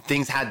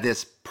 Things had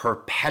this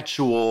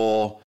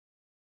perpetual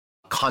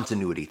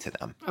continuity to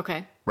them.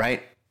 Okay.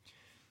 Right?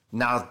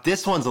 Now,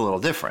 this one's a little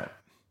different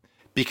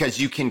because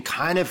you can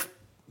kind of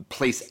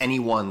place any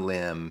one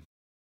limb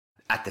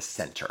at the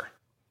center.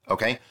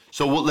 Okay?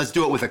 So let's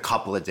do it with a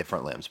couple of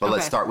different limbs, but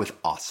let's start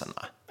with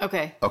asana.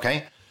 Okay.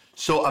 Okay?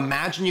 So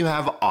imagine you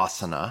have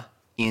asana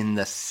in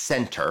the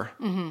center,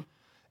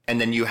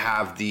 and then you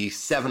have the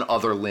 7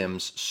 other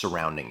limbs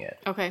surrounding it.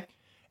 Okay.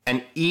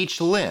 And each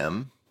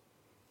limb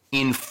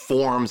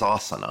informs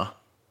asana.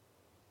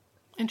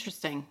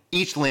 Interesting.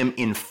 Each limb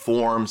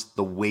informs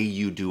the way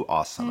you do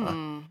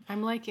asana.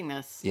 I'm liking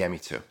this. Yeah, me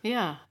too.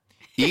 Yeah.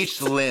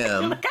 Each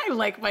limb Look, I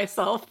like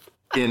myself.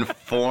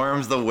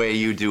 informs the way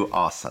you do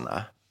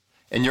asana.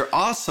 And your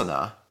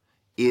asana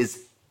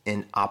is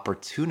an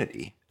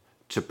opportunity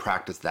to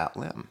practice that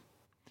limb.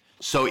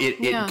 So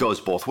it goes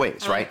both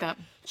ways, right? Like that.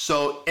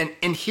 So,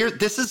 and here,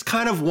 this is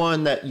kind of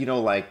one that,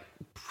 like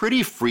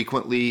pretty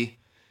frequently,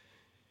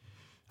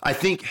 I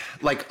think,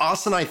 like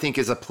asana, I think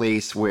is a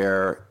place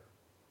where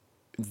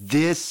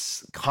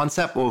this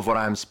concept of what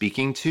I'm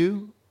speaking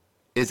to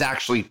is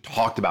actually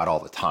talked about all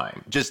the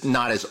time, just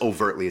not as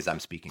overtly as I'm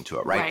speaking to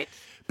it, right?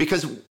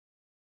 Because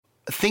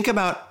think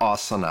about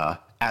asana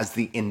as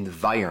the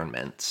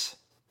environment,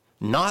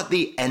 not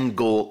the end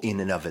goal in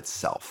and of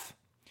itself.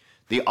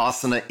 The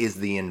asana is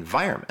the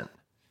environment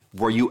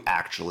where you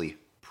actually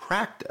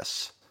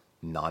practice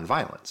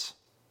nonviolence.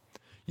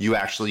 You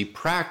actually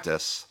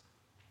practice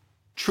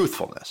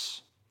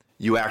truthfulness.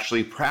 You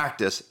actually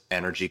practice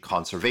energy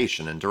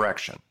conservation and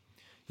direction.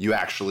 You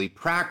actually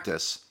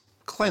practice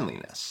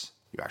cleanliness.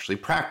 You actually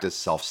practice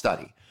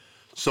self-study.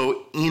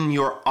 So in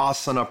your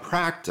asana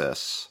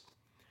practice,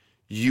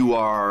 you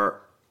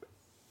are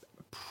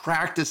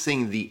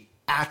practicing the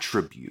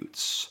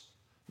attributes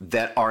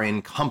that are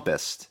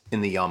encompassed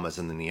in the yamas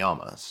and the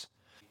niyamas.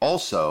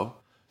 Also,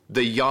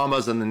 the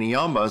yamas and the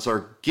niyamas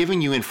are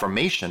giving you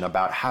information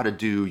about how to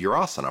do your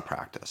asana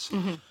practice.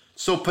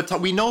 So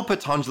we know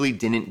Patanjali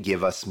didn't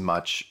give us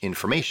much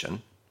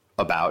information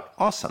about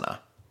asana,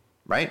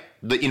 right?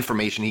 The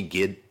information he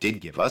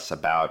did give us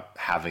about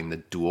having the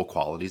dual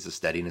qualities of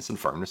steadiness and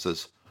firmness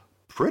is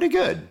pretty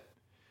good.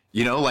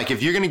 You know, like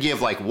if you're going to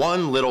give like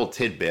one little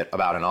tidbit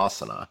about an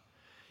asana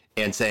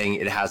and saying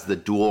it has the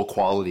dual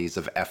qualities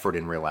of effort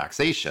and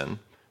relaxation,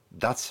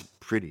 that's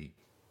pretty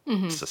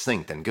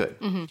succinct and good.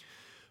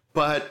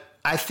 But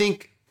I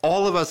think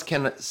all of us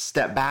can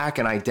step back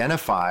and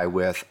identify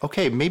with,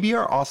 okay, maybe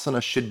our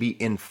asana should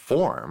be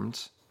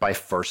informed by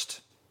first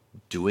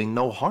doing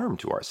no harm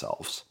to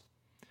ourselves.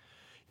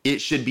 It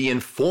should be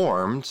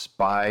informed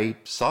by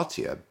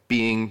satya,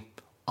 being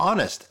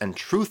honest and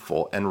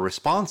truthful and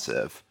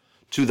responsive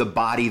to the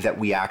body that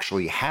we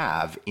actually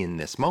have in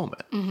this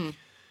moment.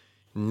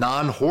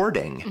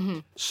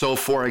 Non-hoarding. So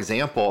for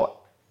example,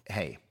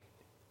 hey,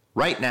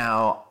 right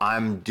now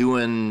I'm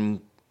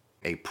doing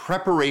a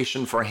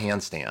preparation for a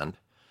handstand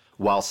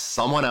while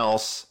someone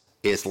else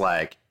is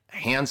like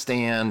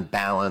handstand,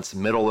 balance,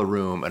 middle of the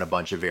room, and a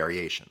bunch of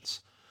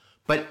variations.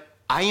 But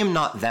I am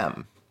not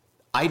them.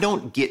 I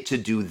don't get to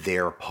do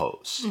their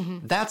pose.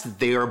 That's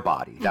their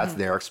body. That's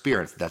their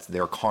experience. That's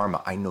their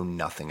karma. I know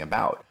nothing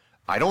about.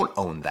 I don't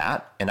own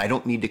that, and I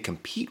don't need to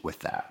compete with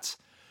that.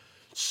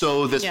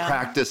 So this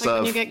practice like of...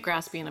 when you get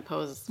graspy in a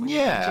pose. When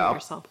you're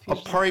yourself, a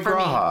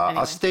parigraha,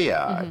 anyway.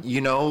 asteya,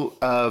 you know,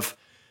 of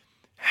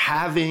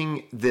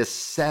having this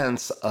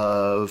sense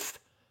of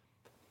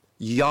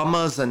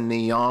yamas and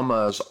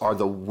niyamas are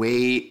the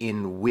way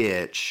in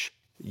which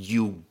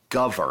you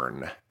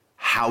govern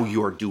how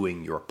you're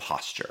doing your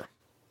posture.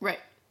 Right.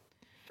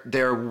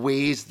 There are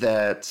ways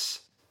that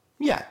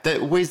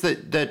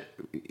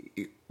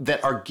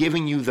are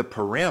giving you the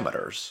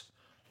parameters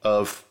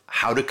of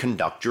how to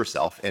conduct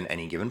yourself in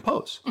any given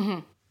pose,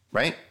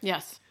 right?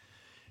 Yes.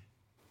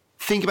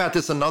 Think about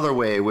this another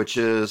way, which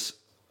is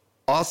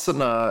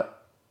asana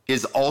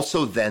is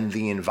also then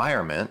the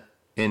environment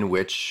in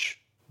which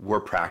we're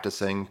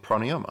practicing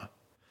pranayama,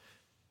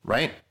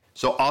 right?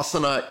 So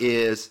asana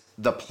is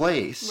the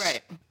place,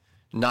 Right.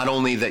 not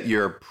only that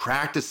you're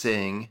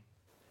practicing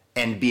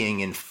and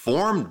being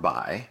informed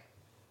by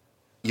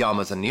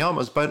yamas and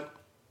niyamas, but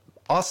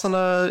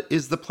asana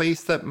is the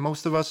place that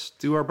most of us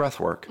do our breath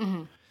work.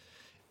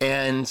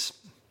 And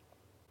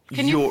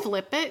can you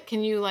flip it?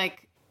 Can you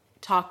like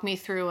talk me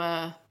through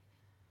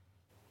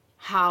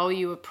how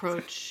you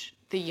approach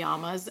the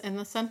yamas in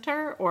the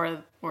center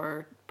or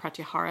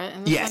pratyahara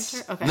in the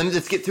center? Okay. Then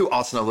let's get through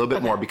asana a little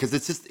bit more because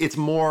it's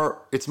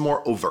more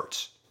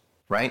overt,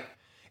 right?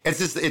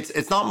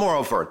 It's not more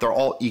overt. They're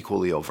all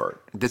equally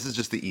overt. This is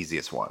just the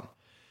easiest one.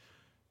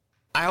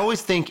 I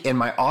always think in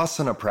my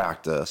asana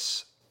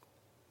practice,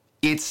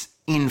 it's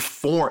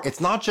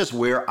not just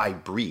where I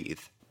breathe,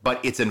 but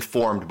it's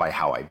informed by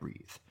how I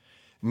breathe.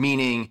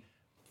 Meaning,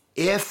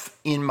 if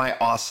in my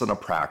asana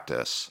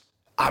practice,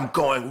 I'm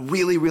going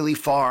really, really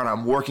far and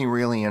I'm working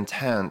really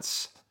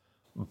intense,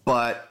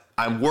 but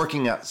I'm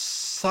working at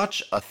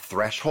such a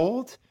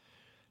threshold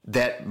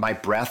that my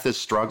breath is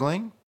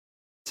struggling,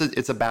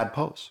 it's a bad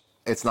pose.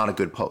 It's not a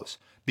good pose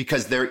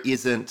because there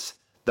isn't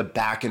the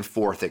back and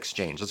forth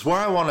exchange. That's where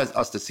I want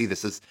us to see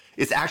this is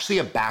it's actually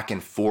a back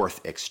and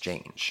forth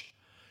exchange.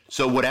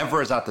 So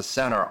whatever is at the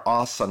center,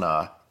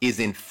 asana, is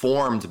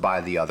informed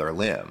by the other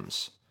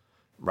limbs,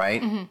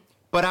 right?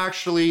 But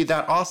actually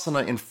that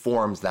asana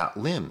informs that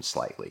limb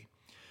slightly.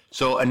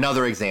 So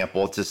another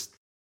example, just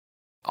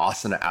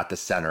asana at the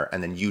center,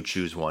 and then you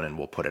choose one and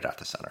we'll put it at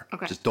the center.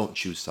 Okay. Just don't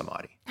choose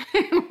samadhi.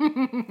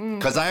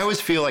 Because I always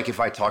feel like if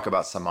I talk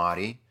about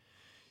samadhi,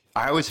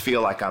 I always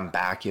feel like I'm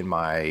back in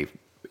my,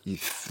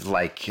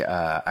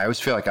 I always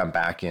feel like I'm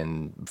back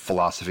in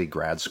philosophy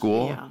grad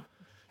school. Yeah.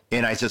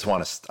 And I just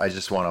want to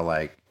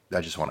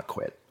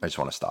quit. I just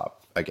want to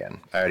stop again.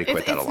 I already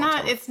quit that a long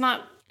time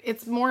ago.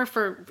 It's more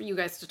for you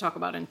guys to talk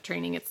about in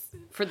training. It's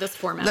for this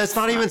format. That's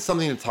not even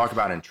something to talk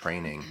about in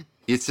training.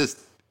 It's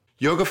just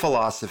yoga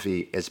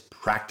philosophy is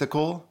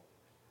practical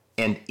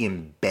and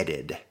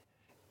embedded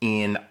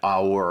in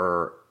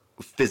our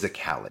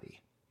physicality.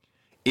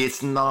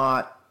 It's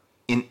not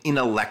an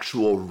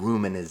intellectual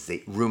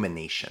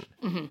rumination.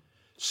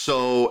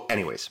 So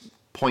anyways,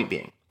 point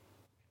being,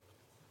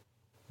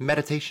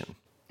 meditation.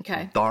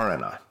 Okay.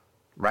 Dharana,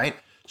 right?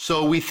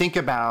 So we think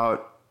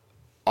about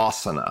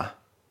asana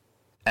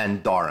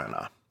and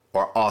dharana,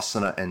 or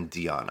asana and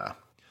dhyana.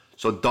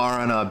 So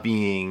dharana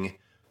being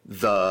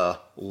the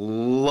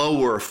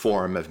lower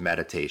form of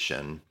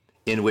meditation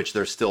in which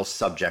there's still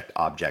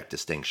subject-object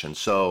distinction.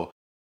 So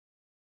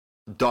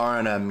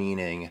dharana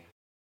meaning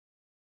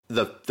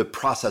the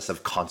process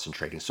of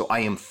concentrating. So I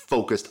am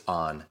focused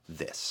on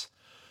this.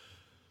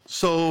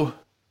 So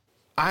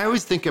I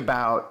always think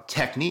about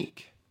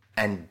technique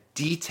and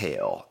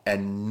detail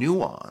and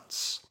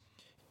nuance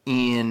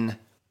in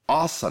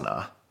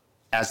asana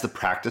as the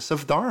practice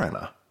of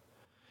dharana.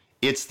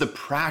 It's the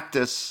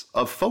practice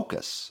of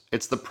focus.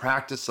 It's the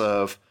practice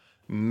of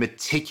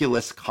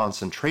meticulous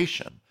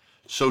concentration.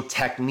 So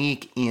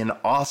technique in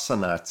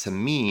asana to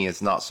me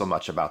is not so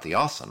much about the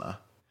asana.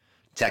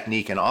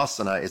 Technique in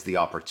asana is the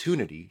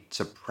opportunity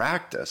to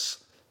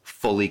practice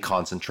fully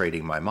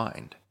concentrating my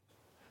mind.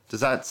 Does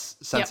that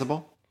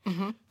sensible?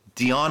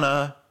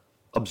 Dhyana,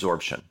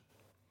 absorption.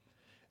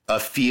 A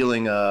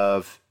feeling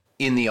of,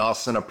 in the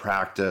asana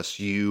practice,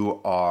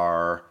 you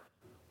are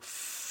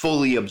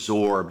fully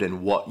absorbed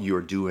in what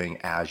you're doing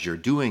as you're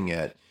doing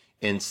it,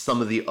 and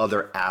some of the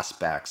other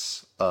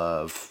aspects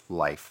of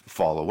life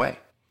fall away.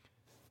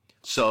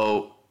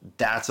 So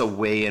that's a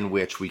way in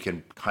which we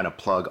can kind of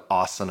plug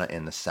asana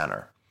in the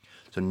center.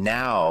 So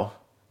now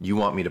you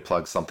want me to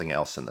plug something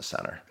else in the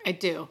center. I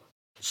do.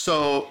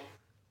 So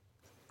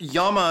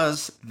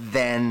yamas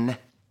then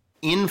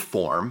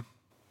inform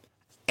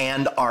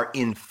and are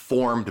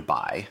informed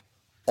by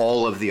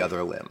all of the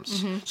other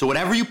limbs. So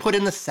whatever you put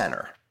in the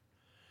center,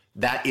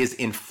 that is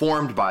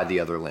informed by the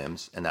other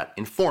limbs, and that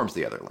informs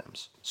the other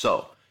limbs.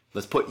 So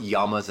let's put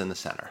yamas in the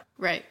center.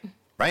 Right.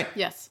 Right?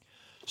 Yes.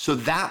 So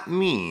that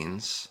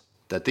means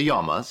that the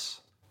yamas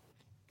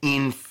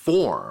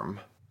inform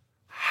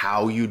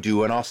how you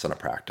do an asana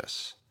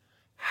practice,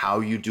 how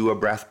you do a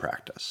breath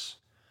practice,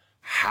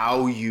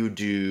 how you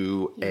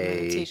do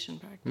a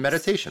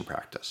meditation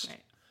practice, right.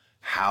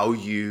 how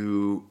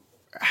you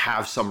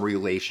have some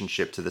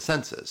relationship to the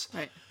senses.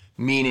 Right.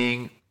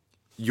 Meaning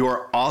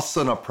your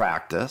asana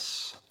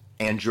practice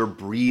and your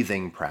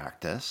breathing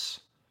practice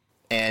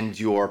and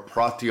your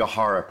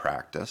pratyahara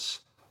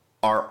practice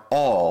are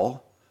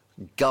all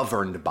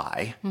governed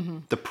by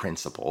the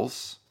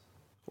principles,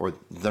 or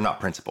they're not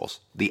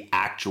principles, the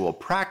actual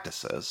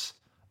practices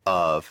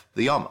of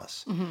the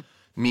yamas.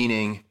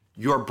 Meaning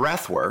your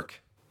breath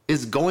work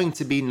is going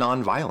to be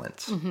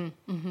nonviolent.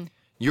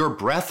 Your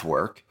breath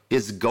work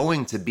is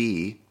going to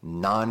be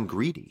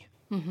non-greedy.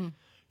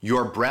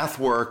 Your breath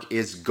work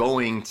is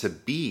going to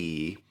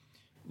be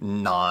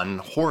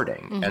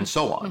non-hoarding and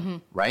so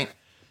on, right?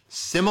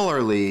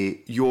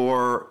 Similarly,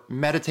 your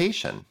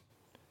meditation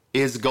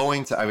is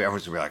going to, I mean,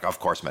 everyone's gonna be like, of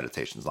course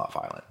meditation is not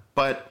violent,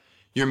 but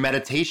your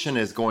meditation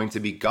is going to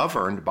be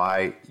governed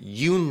by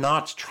you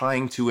not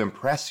trying to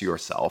impress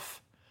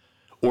yourself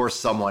or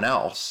someone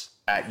else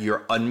at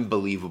your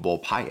unbelievable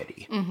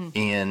piety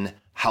in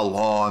how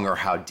long or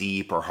how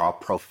deep or how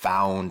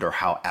profound or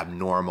how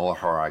abnormal or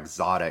how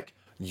exotic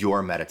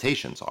your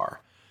meditations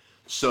are.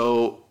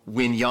 So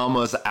when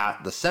yama's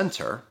at the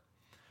center,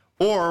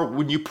 or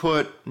when you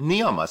put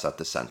niyamas at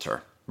the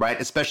center, right?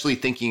 Especially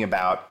thinking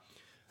about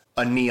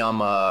a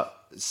niyama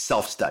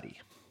self-study,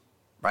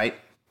 right?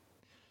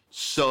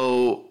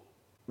 So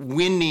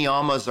when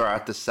niyamas are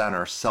at the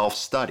center,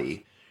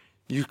 self-study,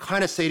 you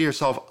kind of say to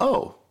yourself,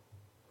 oh,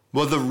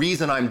 well, the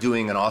reason I'm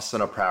doing an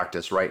asana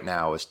practice right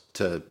now is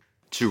to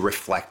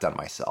reflect on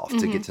myself,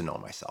 to get to know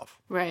myself.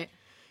 Right.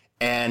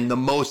 And the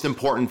most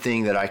important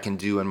thing that I can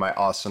do in my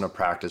asana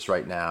practice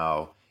right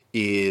now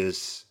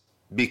is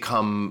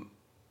become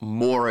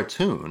more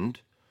attuned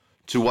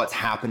to what's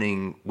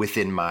happening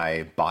within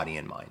my body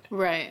and mind.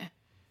 Right.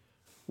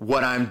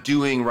 What I'm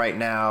doing right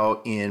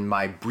now in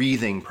my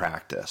breathing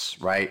practice,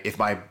 right? If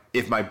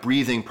my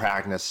breathing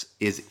practice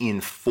is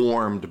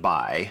informed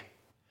by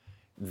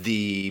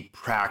the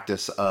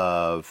practice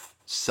of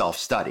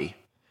self-study,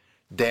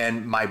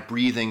 then my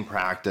breathing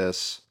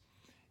practice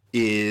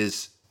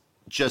is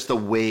just a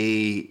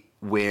way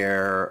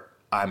where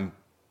I'm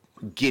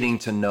getting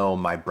to know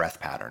my breath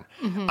pattern.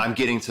 I'm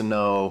getting to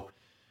know,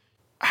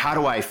 how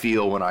do I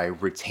feel when I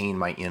retain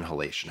my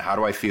inhalation? How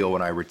do I feel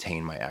when I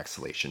retain my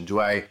exhalation? Do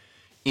I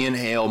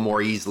inhale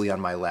more easily on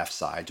my left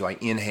side? Do I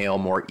inhale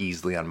more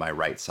easily on my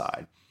right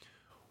side?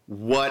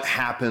 What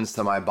happens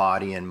to my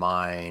body and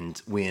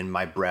mind when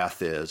my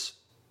breath is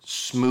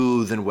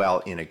smooth and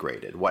well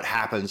integrated? What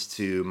happens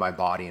to my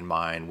body and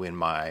mind when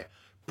my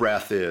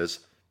breath is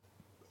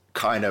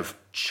kind of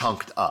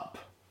chunked up,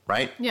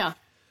 right? Yeah.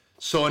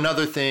 So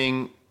another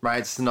thing, right?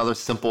 It's another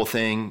simple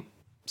thing,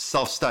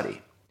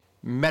 self-study,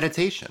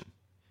 meditation,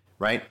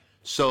 right?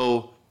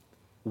 So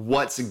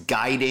what's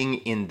guiding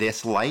in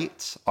this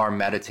light, our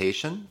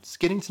meditation, is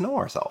getting to know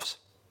ourselves,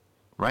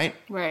 right?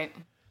 Right.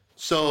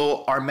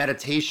 So our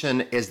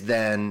meditation is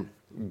then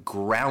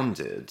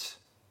grounded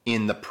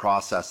in the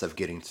process of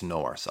getting to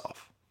know ourselves.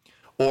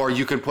 Or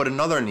you could put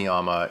another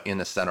niyama in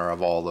the center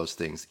of all those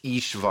things,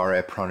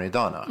 Ishvara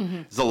Pranidhana.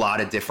 There's a lot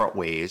of different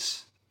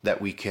ways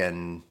that we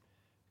can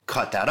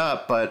cut that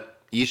up, but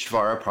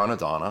Ishvara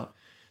Pranidhana,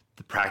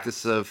 the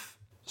practice of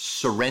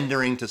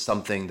surrendering to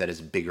something that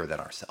is bigger than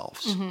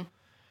ourselves.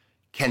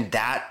 Can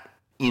that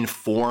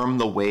inform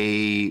the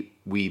way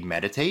we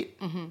meditate?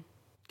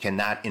 Can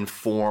that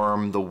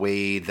inform the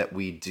way that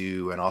we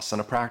do an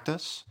asana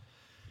practice?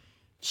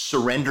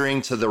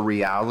 Surrendering to the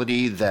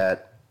reality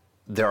that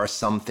there are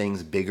some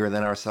things bigger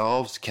than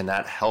ourselves, can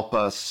that help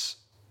us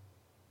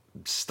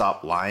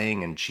stop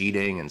lying and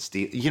cheating and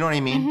stealing? You know what I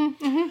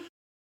mean?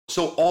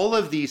 So all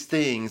of these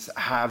things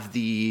have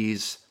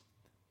these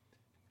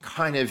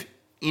kind of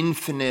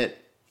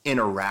infinite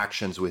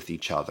interactions with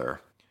each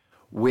other,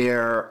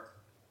 where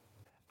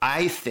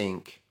I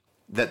think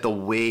that the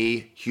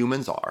way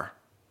humans are,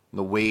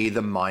 the way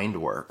the mind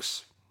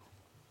works,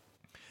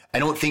 I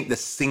don't think the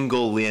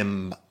single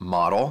limb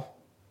model,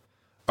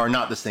 or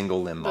not the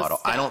single limb model,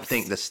 I don't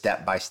think the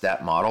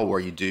step-by-step model where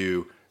you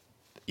do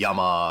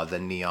yama, the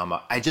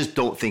niyama. I just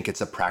don't think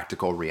it's a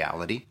practical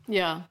reality.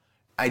 Yeah.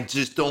 I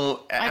just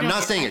don't. I'm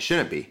not saying it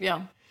shouldn't be.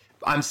 Yeah.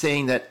 I'm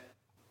saying that,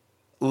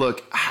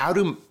 look, how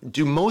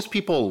do most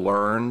people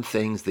learn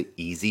things the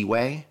easy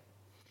way?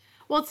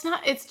 Well, it's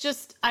not, it's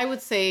just, I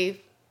would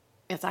say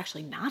it's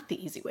actually not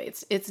the easy way.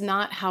 It's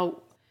not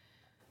how,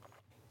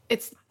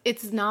 it's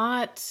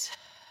not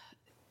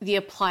the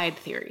applied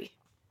theory,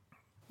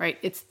 right?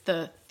 It's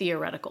the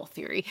theoretical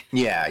theory.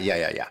 Yeah.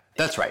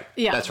 That's right.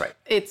 Yeah. That's right.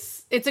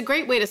 It's a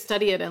great way to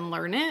study it and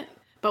learn it.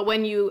 But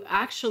when you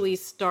actually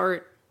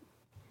start,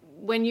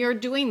 when you're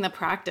doing the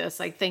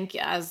practice, I think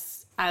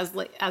as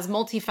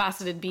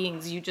multifaceted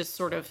beings, you just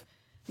sort of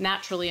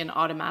naturally and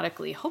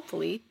automatically,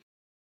 hopefully,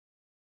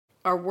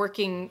 are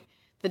working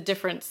the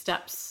different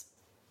steps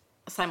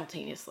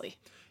simultaneously.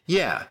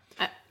 Yeah.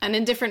 And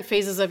in different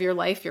phases of your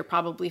life, you're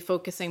probably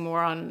focusing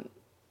more on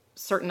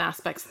certain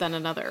aspects than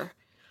another.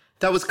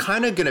 That was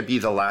kind of going to be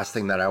the last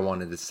thing that I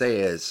wanted to say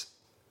is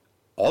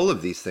all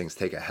of these things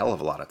take a hell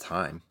of a lot of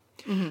time.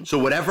 Mm-hmm. So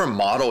whatever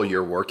model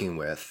you're working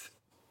with,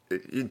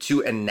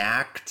 to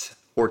enact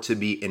or to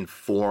be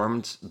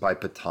informed by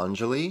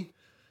Patanjali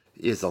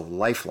is a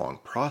lifelong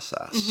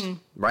process,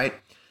 right?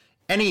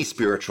 Any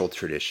spiritual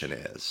tradition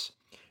is.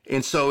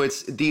 And so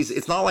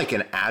it's not like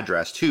an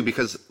address too,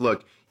 because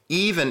look,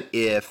 even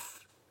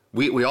if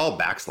we all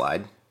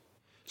backslide.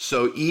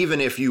 So even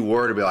if you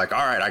were to be like,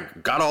 all right, I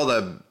got all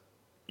the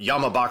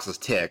yama boxes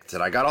ticked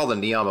and I got all the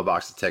niyama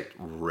boxes ticked,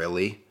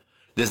 really?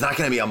 There's not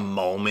going to be a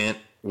moment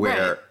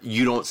where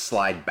you don't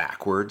slide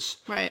backwards.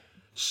 Right.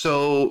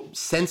 So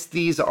since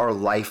these are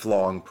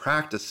lifelong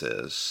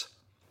practices,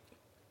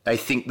 I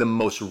think the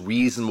most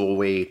reasonable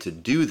way to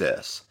do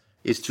this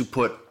is to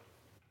put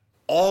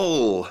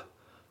all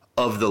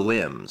of the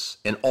limbs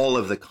and all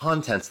of the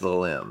contents of the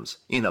limbs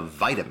in a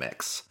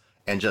Vitamix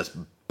and just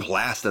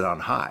blast it on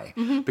high.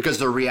 Mm-hmm. Because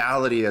the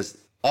reality is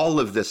all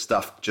of this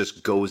stuff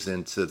just goes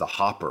into the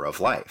hopper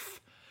of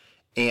life.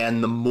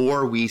 And the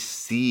more we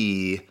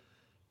see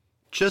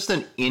just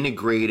an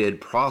integrated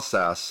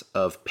process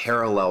of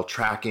parallel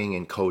tracking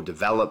and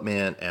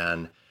co-development,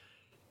 and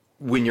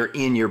when you're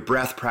in your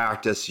breath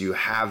practice, you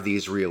have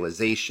these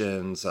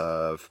realizations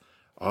of,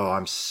 oh,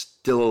 I'm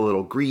still a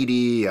little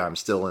greedy, I'm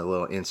still a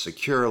little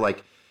insecure.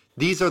 Like,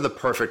 these are the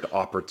perfect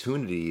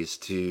opportunities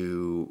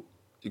to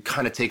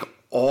kind of take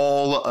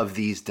all of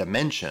these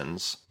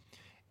dimensions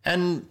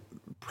and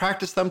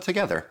practice them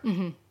together.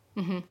 Mm-hmm.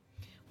 Mm-hmm.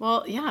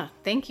 Well, yeah.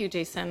 Thank you,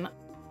 Jason.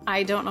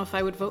 I don't know if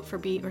I would vote for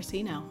B or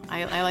C now.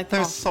 I like them.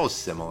 They're all. So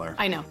similar.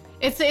 I know.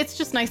 It's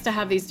just nice to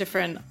have the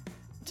different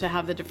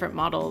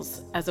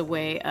models as a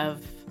way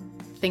of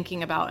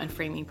thinking about and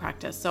framing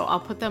practice. So I'll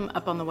put them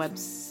up on the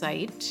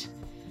website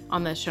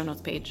on the show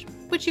notes page,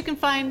 which you can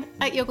find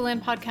at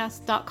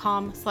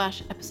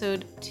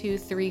yogalandpodcast.com/episode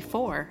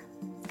 234.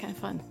 It's kind of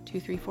fun.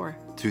 234.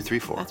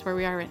 234. That's where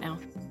we are right now.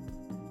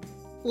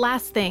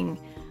 Last thing,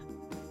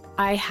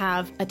 I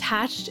have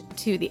attached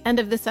to the end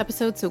of this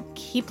episode, so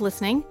keep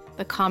listening,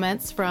 the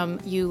comments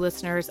from you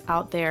listeners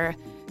out there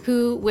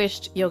who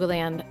wished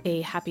Yogaland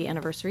a happy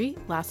anniversary.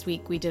 Last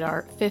week we did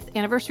our 5th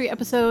anniversary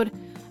episode.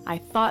 I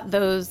thought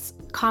those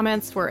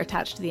comments were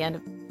attached to the end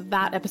of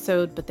that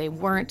episode, but they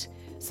weren't.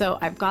 So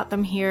I've got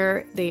them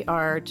here. They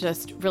are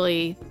just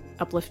really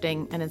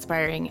uplifting and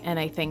inspiring, and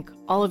I thank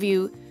all of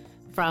you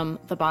from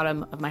the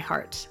bottom of my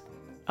heart.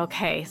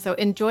 Okay, so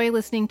enjoy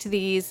listening to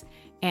these,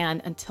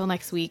 and until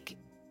next week,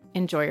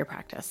 enjoy your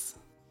practice.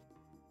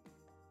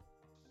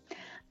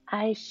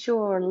 I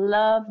sure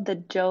love the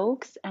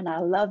jokes and I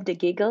love the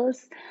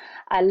giggles.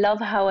 I love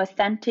how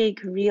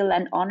authentic, real,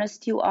 and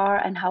honest you are,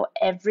 and how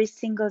every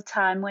single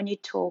time when you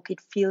talk,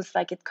 it feels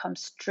like it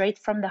comes straight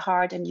from the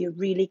heart and you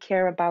really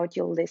care about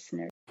your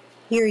listeners.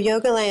 Your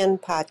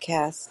Yogaland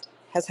podcast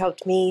has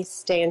helped me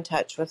stay in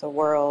touch with a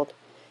world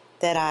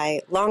that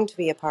I long to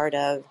be a part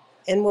of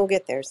and will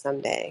get there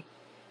someday.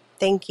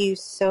 Thank you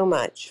so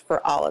much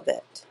for all of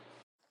it.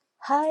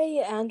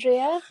 Hi,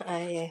 Andrea.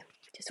 I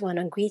just want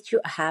to greet you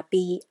a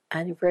happy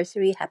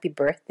anniversary, happy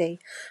birthday,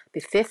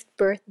 happy 5th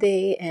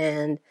birthday,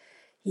 and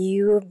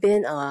you've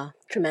been a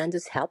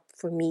tremendous help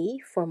for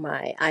me.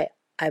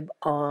 I've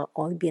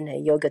only been a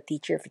yoga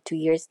teacher for 2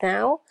 years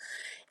now,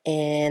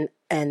 and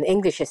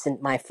English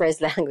isn't my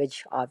first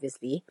language,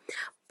 obviously,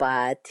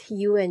 but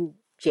you and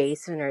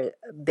Jason are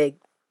a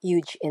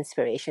huge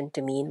inspiration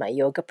to me in my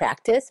yoga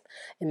practice,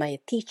 in my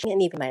teaching,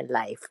 and even my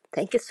life.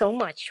 Thank you so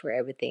much for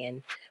everything,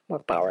 and more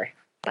power.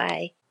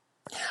 Bye.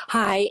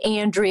 Hi,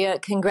 Andrea.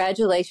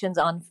 Congratulations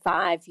on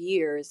 5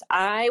 years.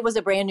 I was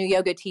a brand new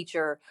yoga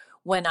teacher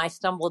when I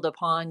stumbled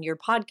upon your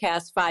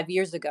podcast 5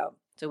 years ago.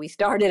 So we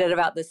started at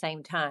about the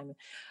same time.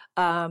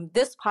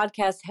 This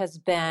podcast has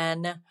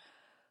been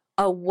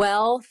a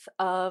wealth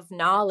of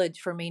knowledge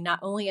for me, not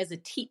only as a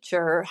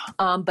teacher,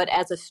 but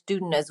as a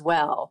student as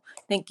well.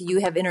 I think you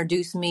have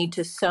introduced me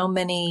to so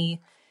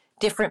many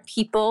different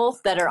people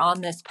that are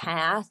on this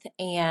path,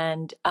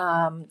 and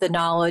the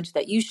knowledge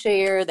that you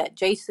share, that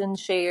Jason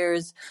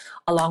shares,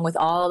 along with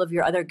all of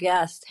your other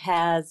guests,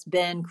 has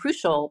been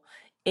crucial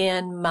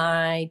in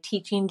my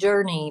teaching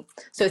journey.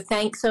 So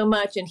thanks so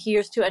much. And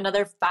here's to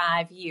another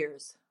 5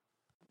 years.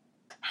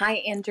 Hi,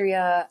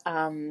 Andrea.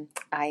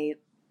 I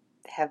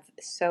have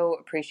so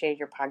appreciated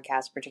your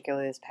podcast,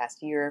 particularly this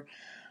past year,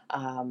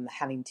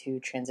 having to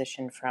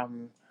transition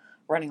from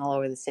running all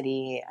over the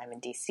city. I'm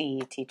in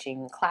DC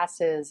teaching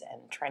classes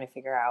and trying to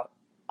figure out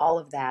all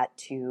of that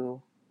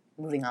to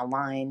moving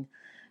online.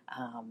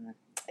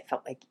 I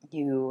felt like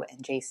you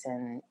and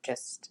Jason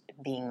just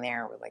being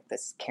there were like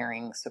this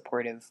caring,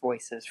 supportive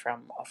voices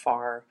from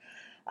afar.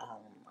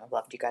 I've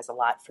loved you guys a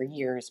lot for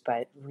years,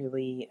 but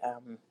really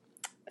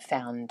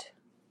found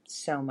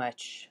so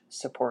much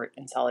support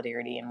and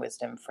solidarity and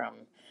wisdom from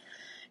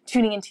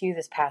tuning into you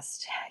this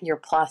past year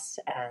plus.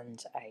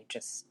 And I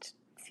just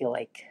feel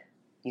like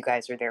you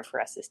guys are there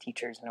for us as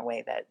teachers in a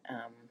way that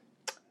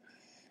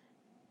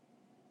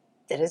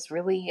that is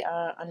really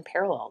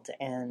unparalleled,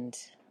 and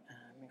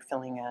you're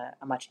filling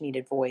a much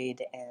needed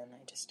void. And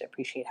I just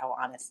appreciate how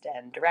honest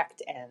and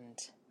direct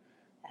and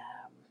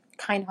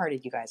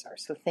kind-hearted you guys are.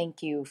 So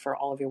thank you for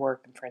all of your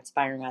work and for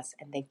inspiring us.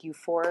 And thank you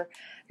for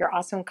your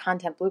awesome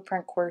content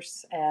blueprint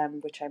course,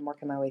 which I'm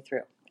working my way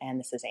through. And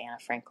this is Anna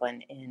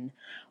Franklin in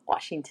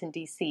Washington,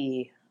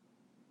 D.C.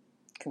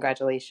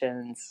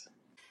 Congratulations.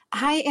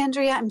 Hi,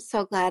 Andrea. I'm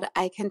so glad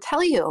I can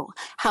tell you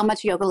how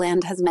much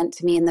Yogaland has meant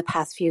to me in the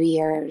past few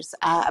years.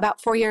 About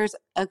 4 years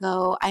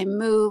ago, I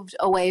moved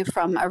away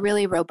from a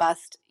really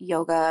robust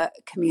yoga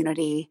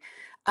community,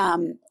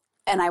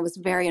 and I was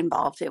very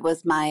involved. It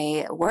was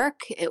my work.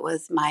 It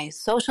was my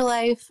social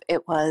life.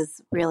 It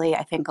was really,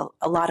 I think,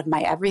 a lot of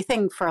my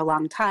everything for a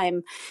long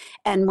time.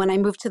 And when I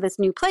moved to this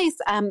new place,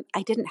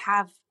 I didn't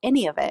have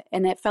any of it,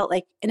 and it felt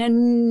like an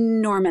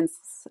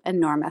enormous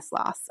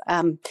loss.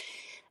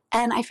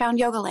 And I found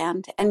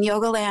Yogaland, and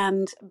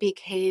Yogaland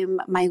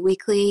became my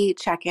weekly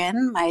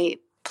check-in, my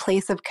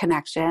place of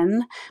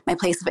connection, my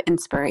place of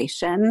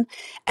inspiration,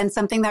 and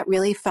something that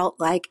really felt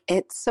like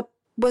it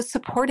was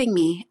supporting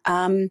me.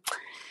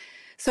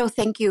 So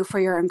thank you for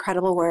your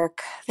incredible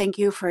work. Thank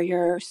you for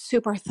your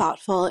super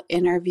thoughtful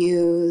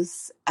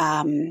interviews.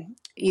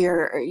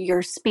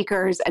 Your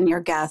speakers and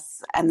your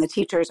guests and the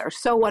teachers are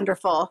so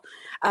wonderful.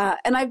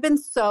 And I've been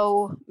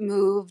so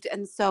moved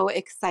and so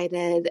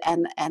excited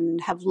and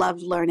have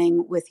loved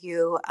learning with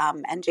you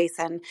and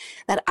Jason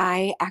that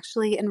I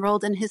actually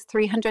enrolled in his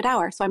 300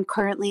 hour. So I'm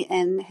currently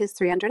in his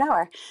 300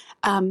 hour.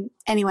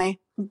 Anyway,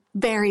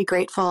 very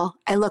grateful.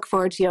 I look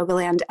forward to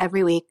Yogaland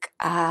every week.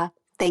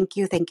 Thank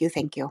you, thank you,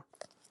 thank you.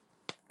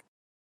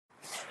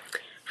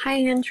 Hi,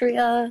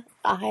 Andrea.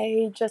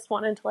 I just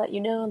wanted to let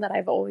you know that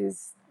I've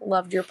always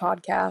loved your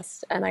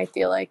podcast, and I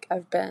feel like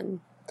I've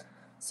been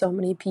so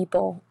many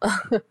people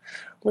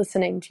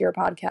listening to your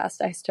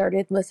podcast. I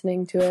started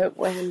listening to it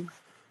when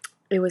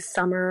it was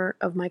summer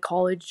of my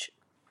college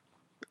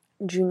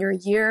junior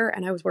year,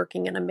 and I was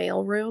working in a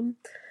mailroom,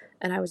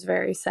 and I was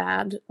very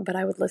sad, but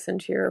I would listen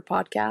to your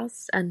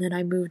podcast. And then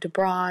I moved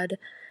abroad,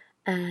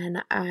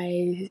 and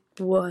it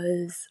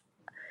was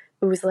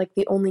like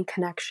the only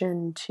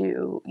connection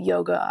to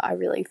yoga I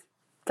really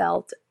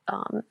felt.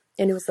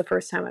 And it was the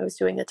first time I was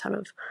doing a ton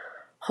of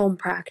home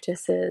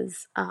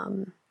practices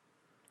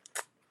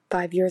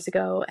 5 years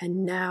ago.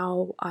 And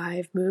now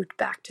I've moved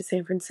back to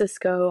San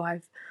Francisco.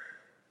 I've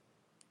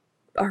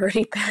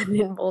already been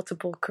in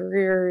multiple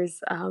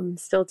careers,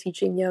 still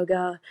teaching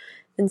yoga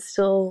and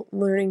still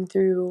learning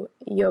through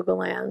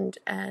Yogaland,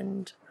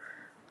 and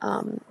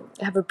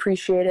have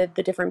appreciated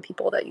the different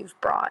people that you've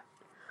brought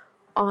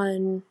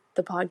on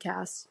the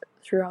podcast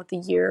throughout the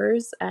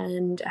years,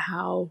 and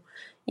how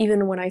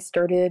even when I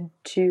started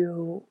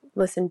to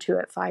listen to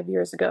it 5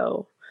 years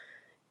ago,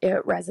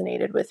 it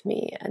resonated with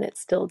me, and it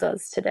still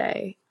does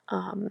today.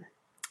 And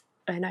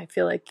I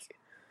feel like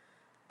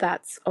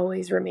that's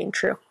always remained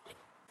true.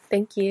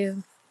 Thank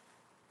you.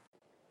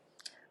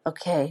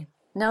 Okay,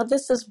 now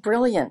this is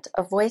brilliant.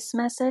 A voice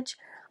message.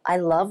 I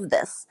love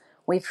this.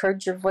 We've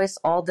heard your voice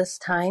all this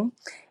time,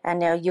 and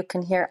now you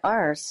can hear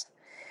ours.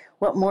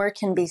 What more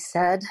can be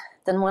said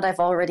than what I've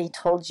already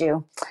told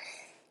you?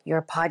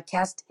 Your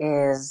podcast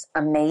is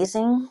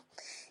amazing.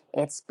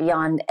 It's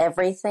beyond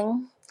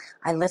everything.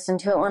 I listen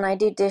to it when I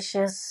do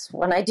dishes,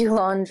 when I do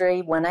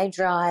laundry, when I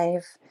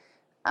drive,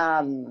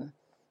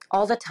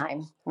 all the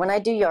time. When I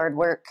do yard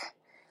work,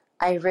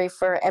 I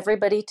refer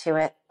everybody to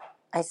it.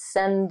 I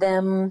send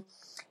them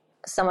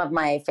some of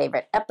my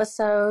favorite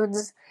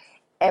episodes.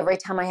 Every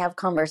time I have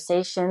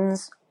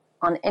conversations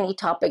on any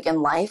topic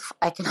in life,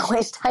 I can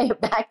always tie it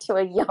back to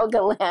a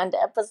Yogaland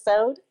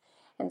episode.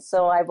 And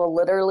so I will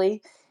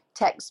literally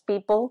text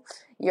people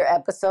your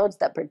episodes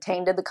that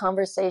pertain to the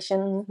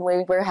conversation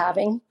we were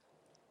having.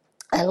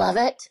 I love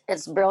it.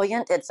 It's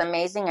brilliant. It's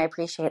amazing. I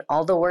appreciate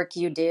all the work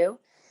you do.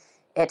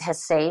 It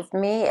has saved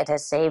me. It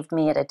has saved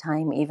me at a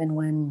time even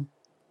when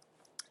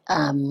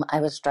I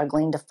was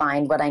struggling to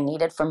find what I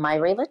needed from my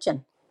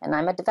religion. And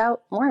I'm a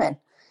devout Mormon,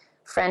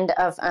 friend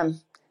of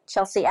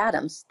Chelsea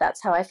Adams.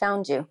 That's how I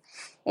found you.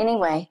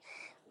 Anyway,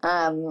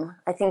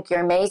 I think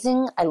you're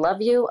amazing. I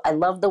love you. I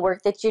love the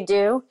work that you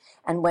do.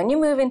 And when you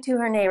move into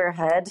her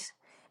neighborhood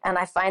and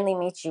I finally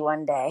meet you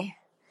one day,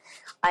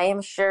 I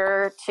am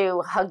sure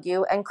to hug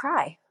you and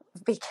cry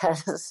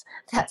because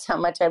that's how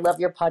much I love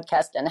your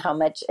podcast and how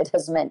much it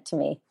has meant to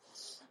me.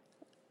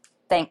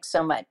 Thanks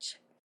so much.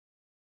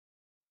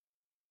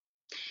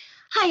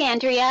 Hi,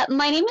 Andrea.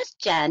 My name is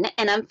Jen,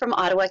 and I'm from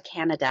Ottawa,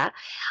 Canada.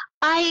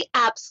 I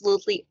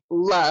absolutely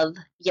love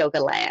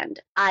Yogaland.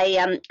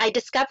 I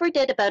discovered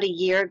it about a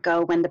year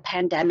ago when the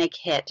pandemic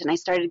hit, and I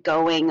started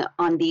going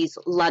on these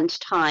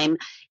lunchtime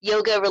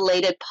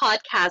yoga-related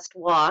podcast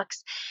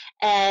walks.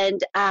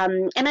 And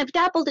I've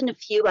dabbled in a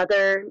few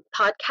other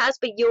podcasts,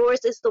 but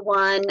yours is the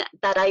one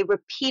that I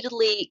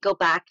repeatedly go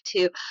back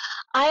to.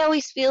 I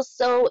always feel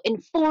so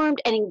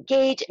informed and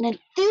engaged and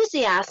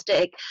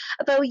enthusiastic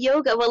about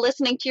yoga while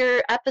listening to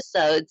your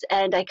episodes.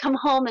 And I come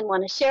home and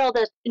want to share all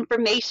the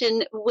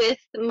information with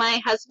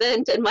my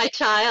husband and my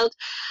child.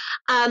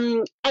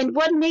 And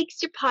what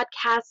makes your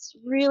podcast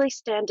really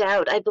stand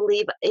out, I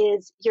believe,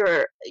 is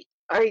your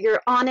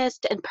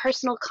honest and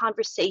personal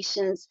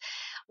conversations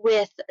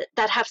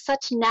that have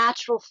such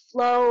natural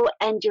flow,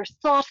 and your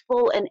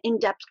thoughtful and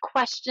in-depth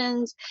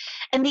questions,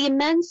 and the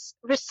immense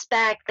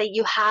respect that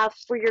you have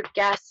for your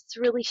guests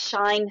really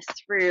shine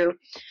through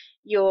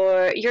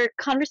your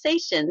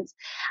conversations.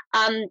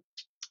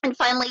 And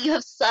finally, you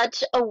have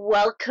such a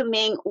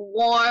welcoming,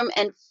 warm,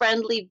 and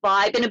friendly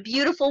vibe and a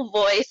beautiful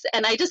voice,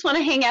 and I just want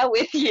to hang out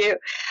with you.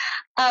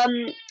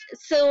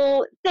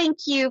 So thank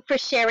you for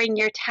sharing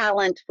your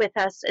talent with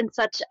us in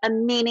such a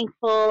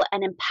meaningful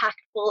and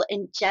impactful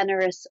and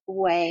generous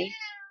way.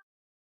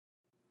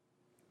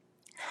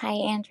 Hi,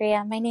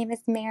 Andrea. My name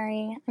is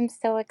Mary. I'm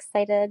so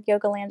excited.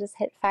 Yogaland has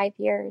hit 5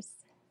 years.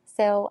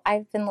 So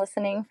I've been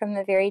listening from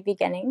the very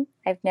beginning.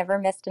 I've never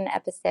missed an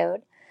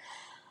episode.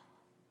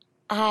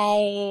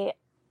 I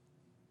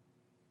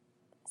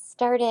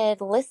started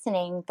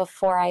listening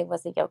before I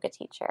was a yoga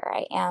teacher.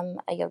 I am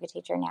a yoga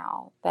teacher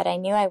now, but I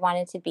knew I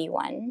wanted to be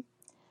one.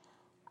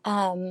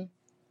 I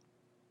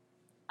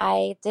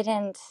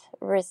didn't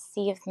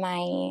receive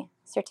my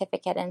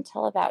certificate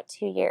until about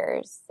 2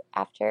 years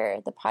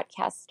after the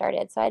podcast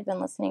started, so I'd been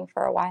listening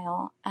for a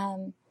while.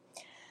 And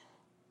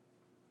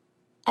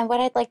what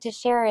I'd like to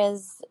share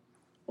is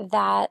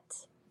that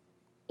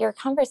your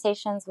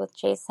conversations with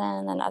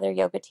Jason and other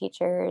yoga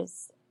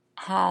teachers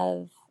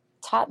have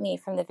taught me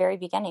from the very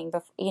beginning,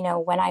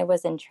 when I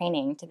was in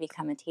training to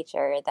become a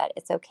teacher, that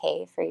it's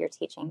okay for your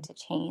teaching to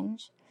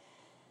change.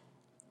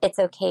 It's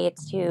okay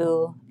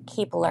to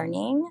keep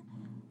learning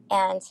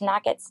and to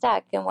not get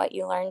stuck in what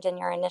you learned in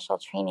your initial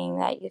training,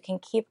 that you can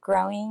keep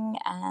growing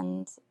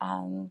and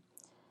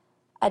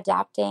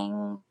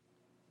adapting.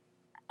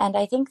 And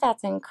I think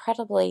that's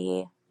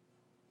incredibly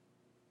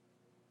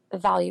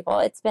valuable.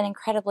 It's been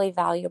incredibly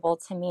valuable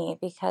to me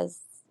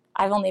because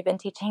I've only been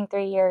teaching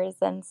 3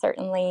 years, and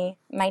certainly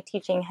my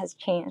teaching has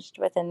changed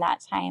within that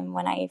time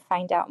when I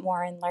find out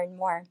more and learn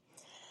more.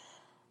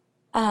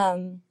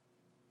 And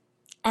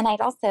I'd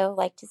also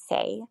like to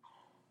say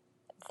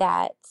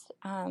that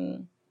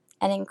an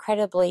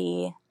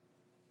incredibly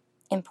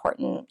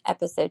important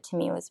episode to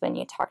me was when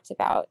you talked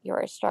about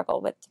your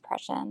struggle with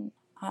depression.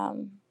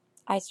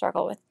 I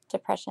struggle with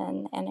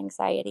depression and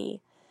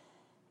anxiety,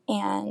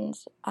 and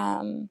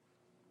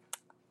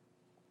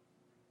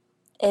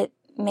it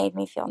made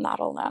me feel not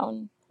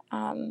alone.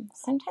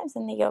 Sometimes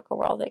in the yoga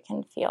world, it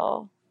can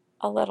feel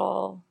a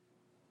little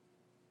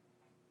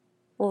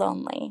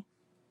lonely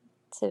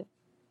to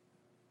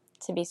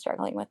be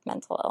struggling with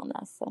mental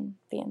illness and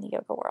be in the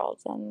yoga world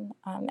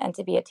and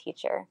to be a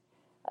teacher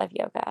of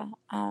yoga.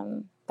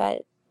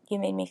 But you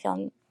made me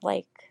feel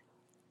like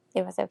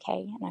it was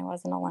okay and I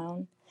wasn't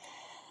alone.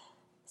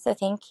 So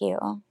thank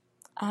you.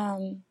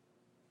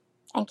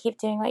 And keep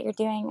doing what you're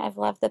doing. I've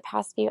loved the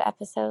past few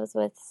episodes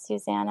with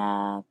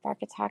Susanna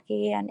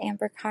Barkataki and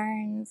Amber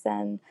Carnes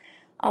and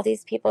all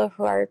these people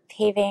who are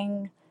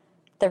paving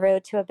the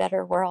road to a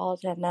better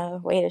world and a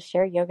way to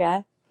share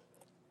yoga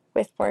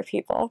with more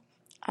people.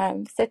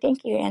 So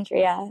thank you,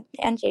 Andrea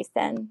and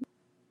Jason.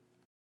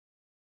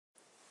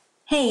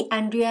 Hey,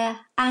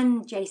 Andrea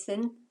and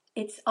Jason.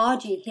 It's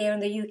Argie here in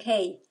the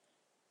UK.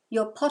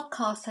 Your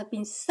podcasts have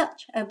been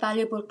such a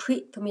valuable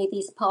treat for me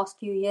these past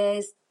few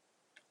years.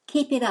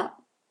 Keep it up.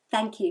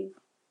 Thank you.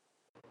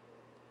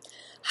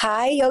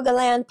 Hi,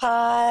 Yogaland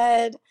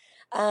Pod.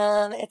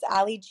 It's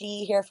Ali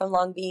G here from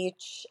Long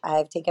Beach.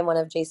 I've taken one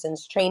of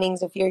Jason's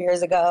trainings a few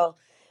years ago.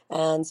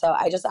 And so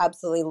I just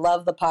absolutely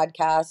love the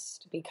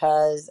podcast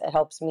because it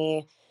helps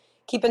me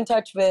keep in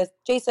touch with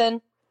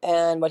Jason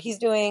and what he's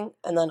doing.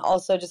 And then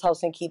also just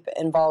helps me keep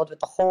involved with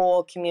the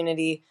whole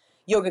community,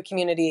 yoga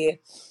community.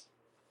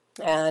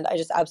 And I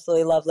just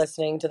absolutely love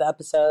listening to the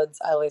episodes.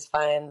 I always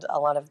find a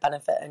lot of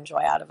benefit and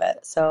joy out of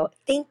it. So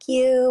thank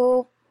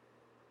you.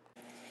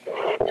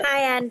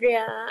 Hi,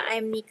 Andrea.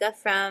 I'm Nika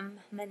from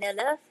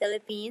Manila,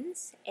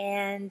 Philippines,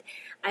 and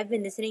I've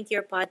been listening to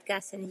your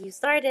podcast since you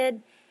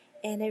started,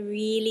 and I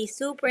really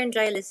super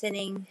enjoy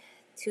listening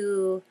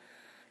to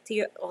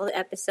your all the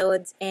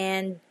episodes.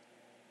 And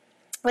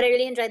what I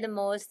really enjoy the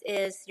most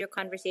is your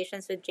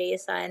conversations with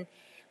Jason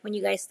when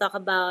you guys talk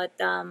about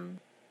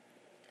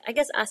I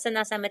guess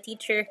asanas. I'm a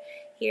teacher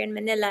here in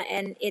Manila,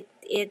 and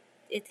it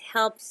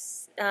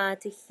helps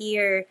to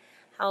hear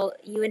how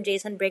you and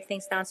Jason break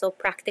things down so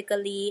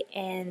practically,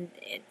 and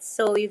it's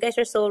so you guys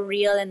are so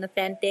real and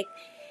authentic,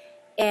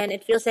 and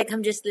it feels like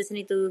I'm just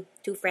listening to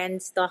two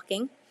friends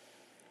talking.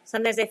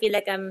 Sometimes I feel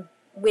like I'm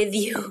with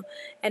you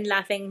and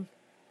laughing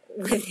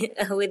with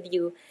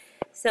you.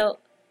 So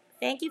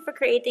thank you for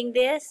creating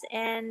this,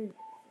 and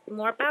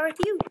more power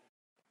to you.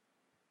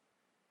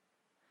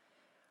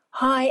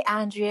 Hi,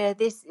 Andrea.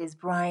 This is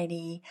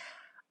Bryony.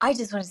 I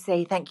just want to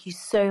say thank you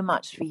so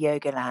much for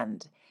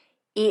Yogaland.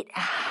 It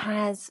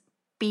has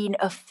been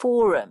a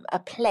forum, a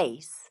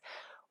place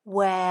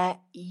where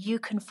you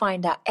can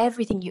find out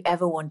everything you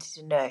ever wanted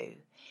to know,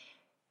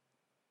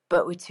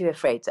 but we're too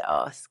afraid to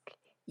ask.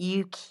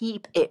 You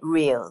keep it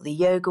real. The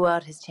yoga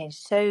world has changed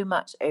so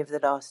much over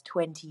the last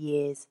 20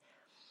 years,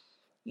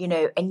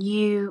 and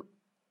you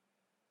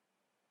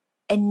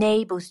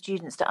enable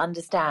students to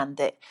understand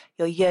that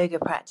your yoga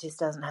practice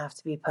doesn't have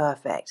to be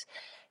perfect,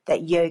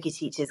 that yoga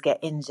teachers get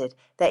injured,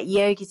 that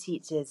yoga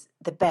teachers,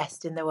 the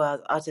best in the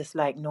world, are just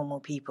like normal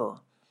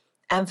people.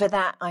 And for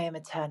that, I am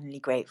eternally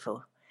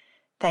grateful.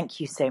 Thank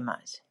you so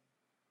much.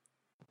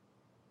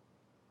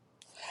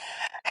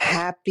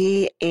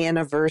 Happy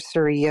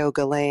anniversary,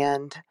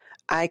 Yogaland.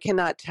 I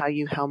cannot tell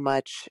you how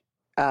much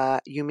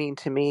you mean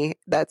to me.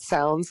 That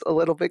sounds a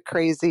little bit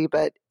crazy,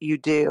 but you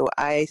do.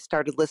 I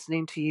started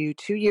listening to you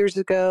 2 years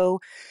ago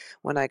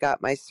when I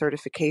got my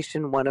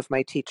certification. One of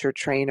my teacher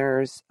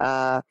trainers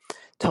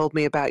told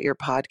me about your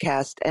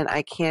podcast, and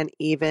I can't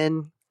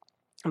even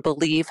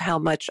believe how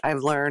much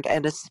I've learned,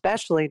 and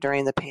especially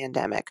during the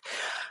pandemic.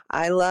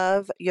 I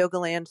love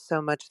Yogaland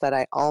so much that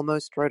I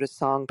almost wrote a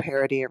song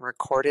parody and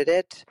recorded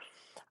it.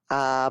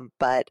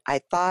 But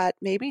I thought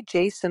maybe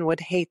Jason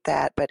would hate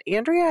that. But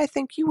Andrea, I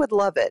think you would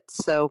love it.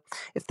 So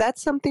if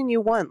that's something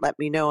you want, let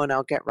me know and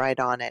I'll get right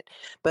on it.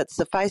 But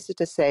suffice it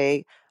to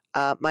say,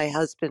 my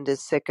husband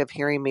is sick of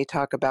hearing me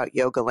talk about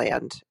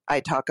Yogaland.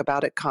 I talk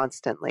about it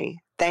constantly.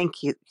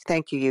 Thank you,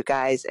 you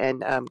guys,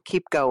 and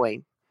keep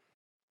going.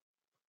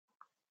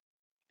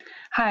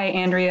 Hi,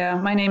 Andrea.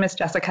 My name is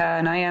Jessica,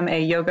 and I am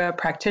a yoga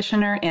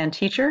practitioner and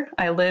teacher.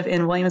 I live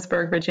in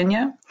Williamsburg,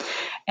 Virginia,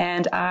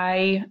 and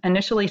I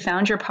initially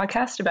found your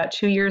podcast about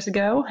 2 years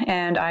ago,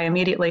 and I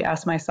immediately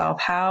asked myself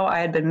how I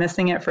had been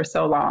missing it for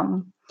so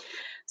long.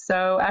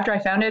 So after I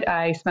found it,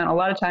 I spent a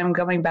lot of time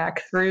going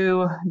back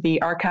through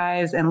the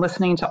archives and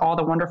listening to all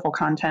the wonderful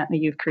content that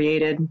you've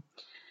created.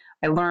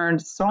 I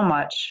learned so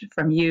much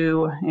from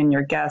you and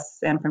your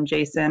guests and from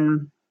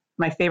Jason.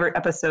 My favorite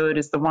episode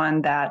is the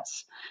one that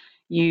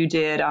you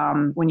did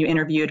when you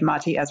interviewed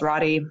Mati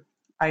Ezraty.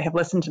 I have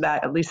listened to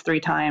that at least 3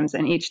 times,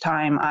 and each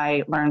time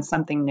I learned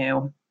something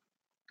new.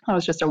 It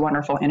was just a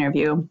wonderful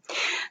interview.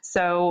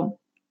 So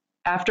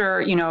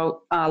after,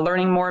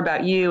 learning more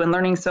about you and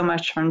learning so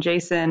much from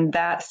Jason,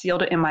 that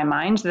sealed it in my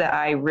mind that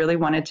I really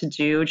wanted to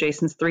do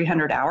Jason's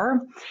 300 hour.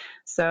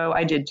 So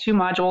I did 2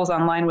 modules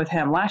online with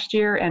him last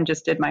year and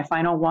just did my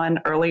final one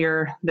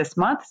earlier this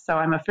month. So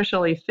I'm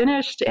officially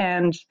finished,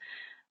 and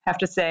have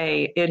to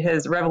say it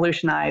has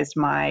revolutionized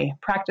my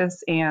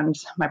practice and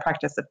my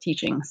practice of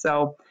teaching.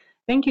 So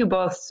thank you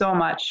both so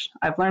much.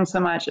 I've learned so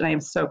much and I am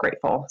so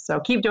grateful. So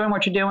keep doing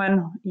what you're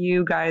doing.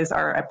 You guys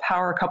are a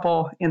power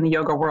couple in the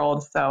yoga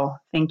world. So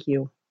thank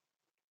you.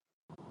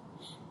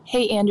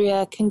 Hey,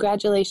 Andrea,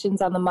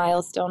 congratulations on the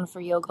milestone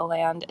for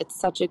Yogaland. It's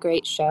such a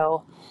great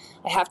show.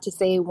 I have to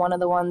say one of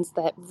the ones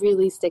that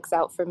really sticks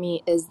out for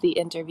me is the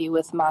interview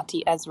with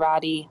Mati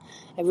Ezraty.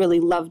 I really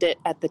loved it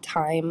at the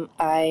time.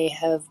 I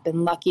have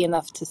been lucky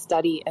enough to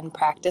study and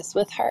practice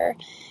with her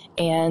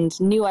and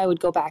knew I would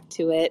go back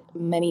to it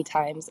many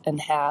times and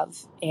have.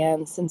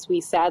 And since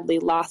we sadly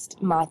lost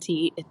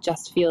Mati, it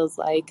just feels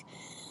like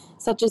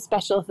such a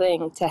special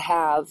thing to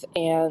have,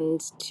 and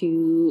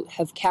to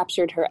have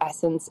captured her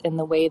essence in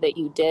the way that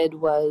you did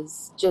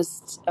was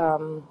just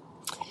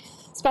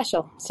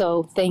special.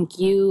 So thank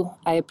you.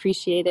 I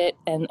appreciate it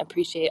and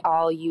appreciate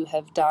all you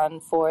have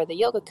done for the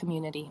yoga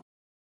community.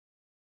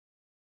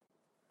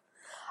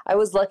 I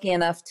was lucky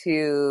enough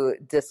to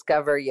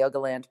discover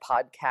Yogaland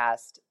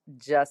podcast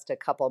just a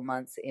couple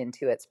months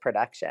into its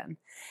production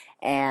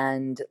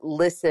and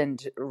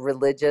listened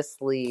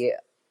religiously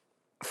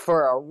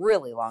for a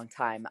really long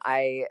time.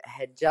 I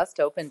had just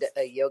opened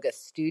a yoga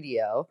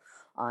studio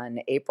on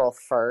April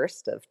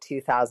 1st of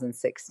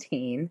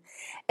 2016,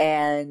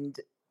 and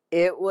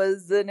it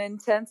was an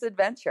intense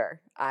adventure.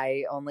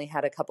 I only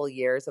had a couple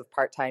years of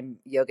part-time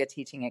yoga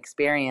teaching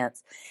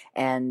experience,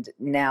 and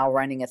now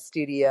running a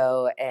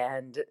studio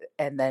and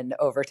then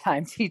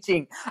overtime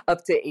teaching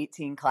up to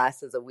 18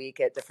 classes a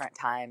week at different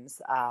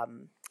times.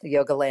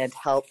 Yogaland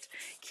helped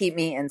keep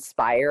me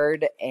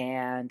inspired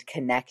and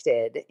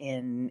connected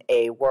in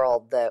a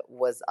world that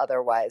was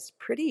otherwise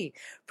pretty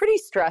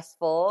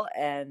stressful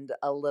and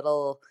a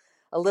little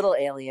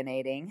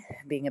alienating.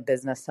 Being a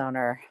business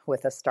owner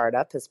with a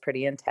startup is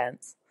pretty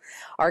intense.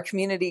 our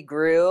community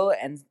grew,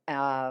 and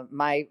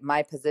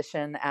my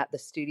position at the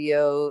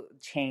studio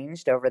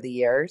changed over the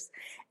years.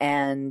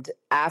 And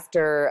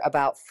after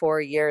about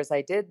 4 years,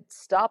 I did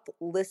stop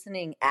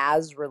listening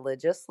as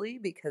religiously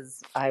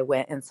because I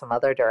went in some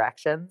other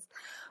directions.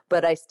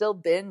 But I still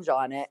binge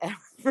on it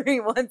every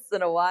once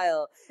in a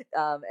while.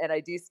 And I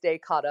do stay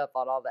caught up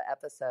on all the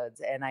episodes.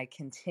 And I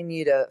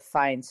continue to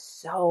find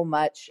so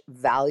much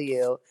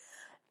value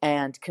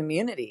and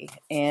community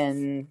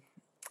in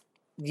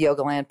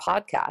Yogaland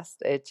podcast.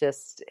 It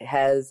just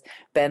has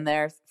been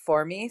there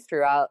for me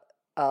throughout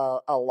a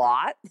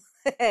lot.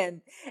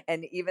 and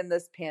even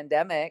this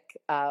pandemic,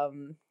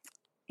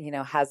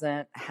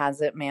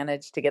 hasn't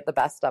managed to get the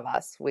best of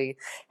us. We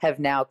have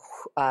now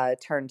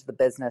turned the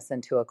business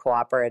into a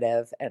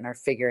cooperative and are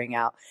figuring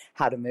out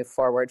how to move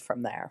forward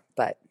from there.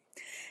 But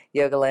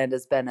Yogaland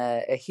has been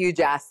a huge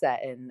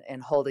asset in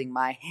holding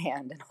my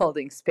hand and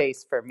holding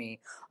space for me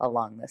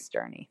along this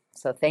journey.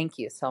 So thank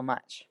you so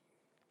much.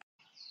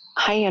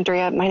 Hi,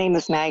 Andrea. My name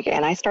is Meg,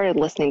 and I started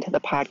listening to the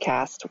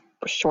podcast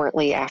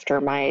shortly after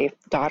my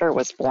daughter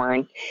was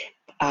born.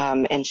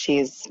 And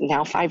she's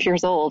now 5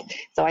 years old.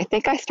 So I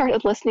think I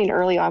started listening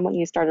early on when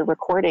you started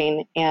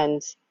recording, and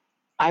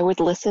I would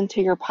listen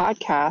to your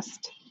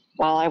podcast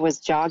while I was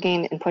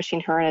jogging and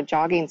pushing her in a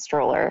jogging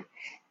stroller.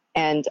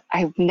 And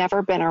I've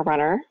never been a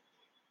runner,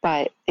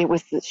 but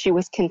she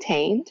was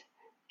contained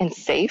and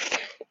safe,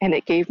 and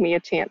it gave me a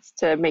chance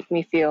to make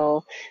me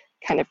feel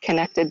kind of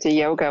connected to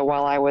yoga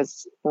while I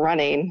was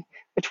running,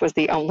 which was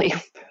the only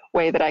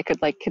way that I could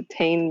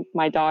contain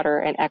my daughter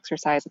and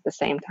exercise at the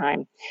same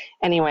time.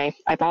 Anyway,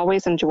 I've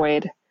always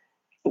enjoyed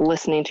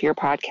listening to your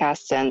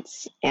podcast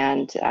since,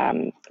 and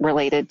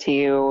related to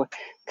you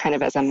kind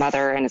of as a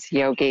mother and as a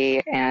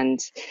yogi.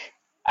 And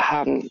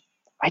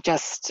I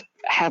just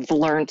have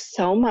learned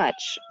so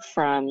much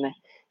from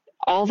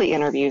all the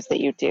interviews that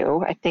you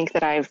do. I think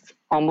that I've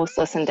almost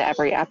listened to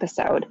every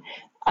episode.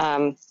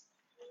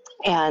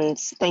 And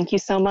thank you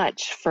so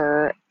much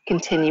for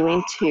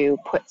continuing to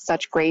put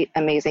such great,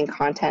 amazing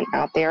content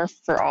out there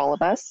for all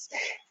of us,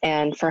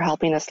 and for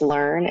helping us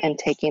learn and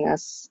taking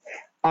us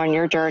on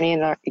your journey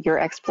and your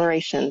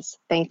explorations.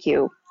 Thank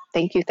you.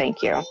 Thank you.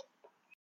 Thank you.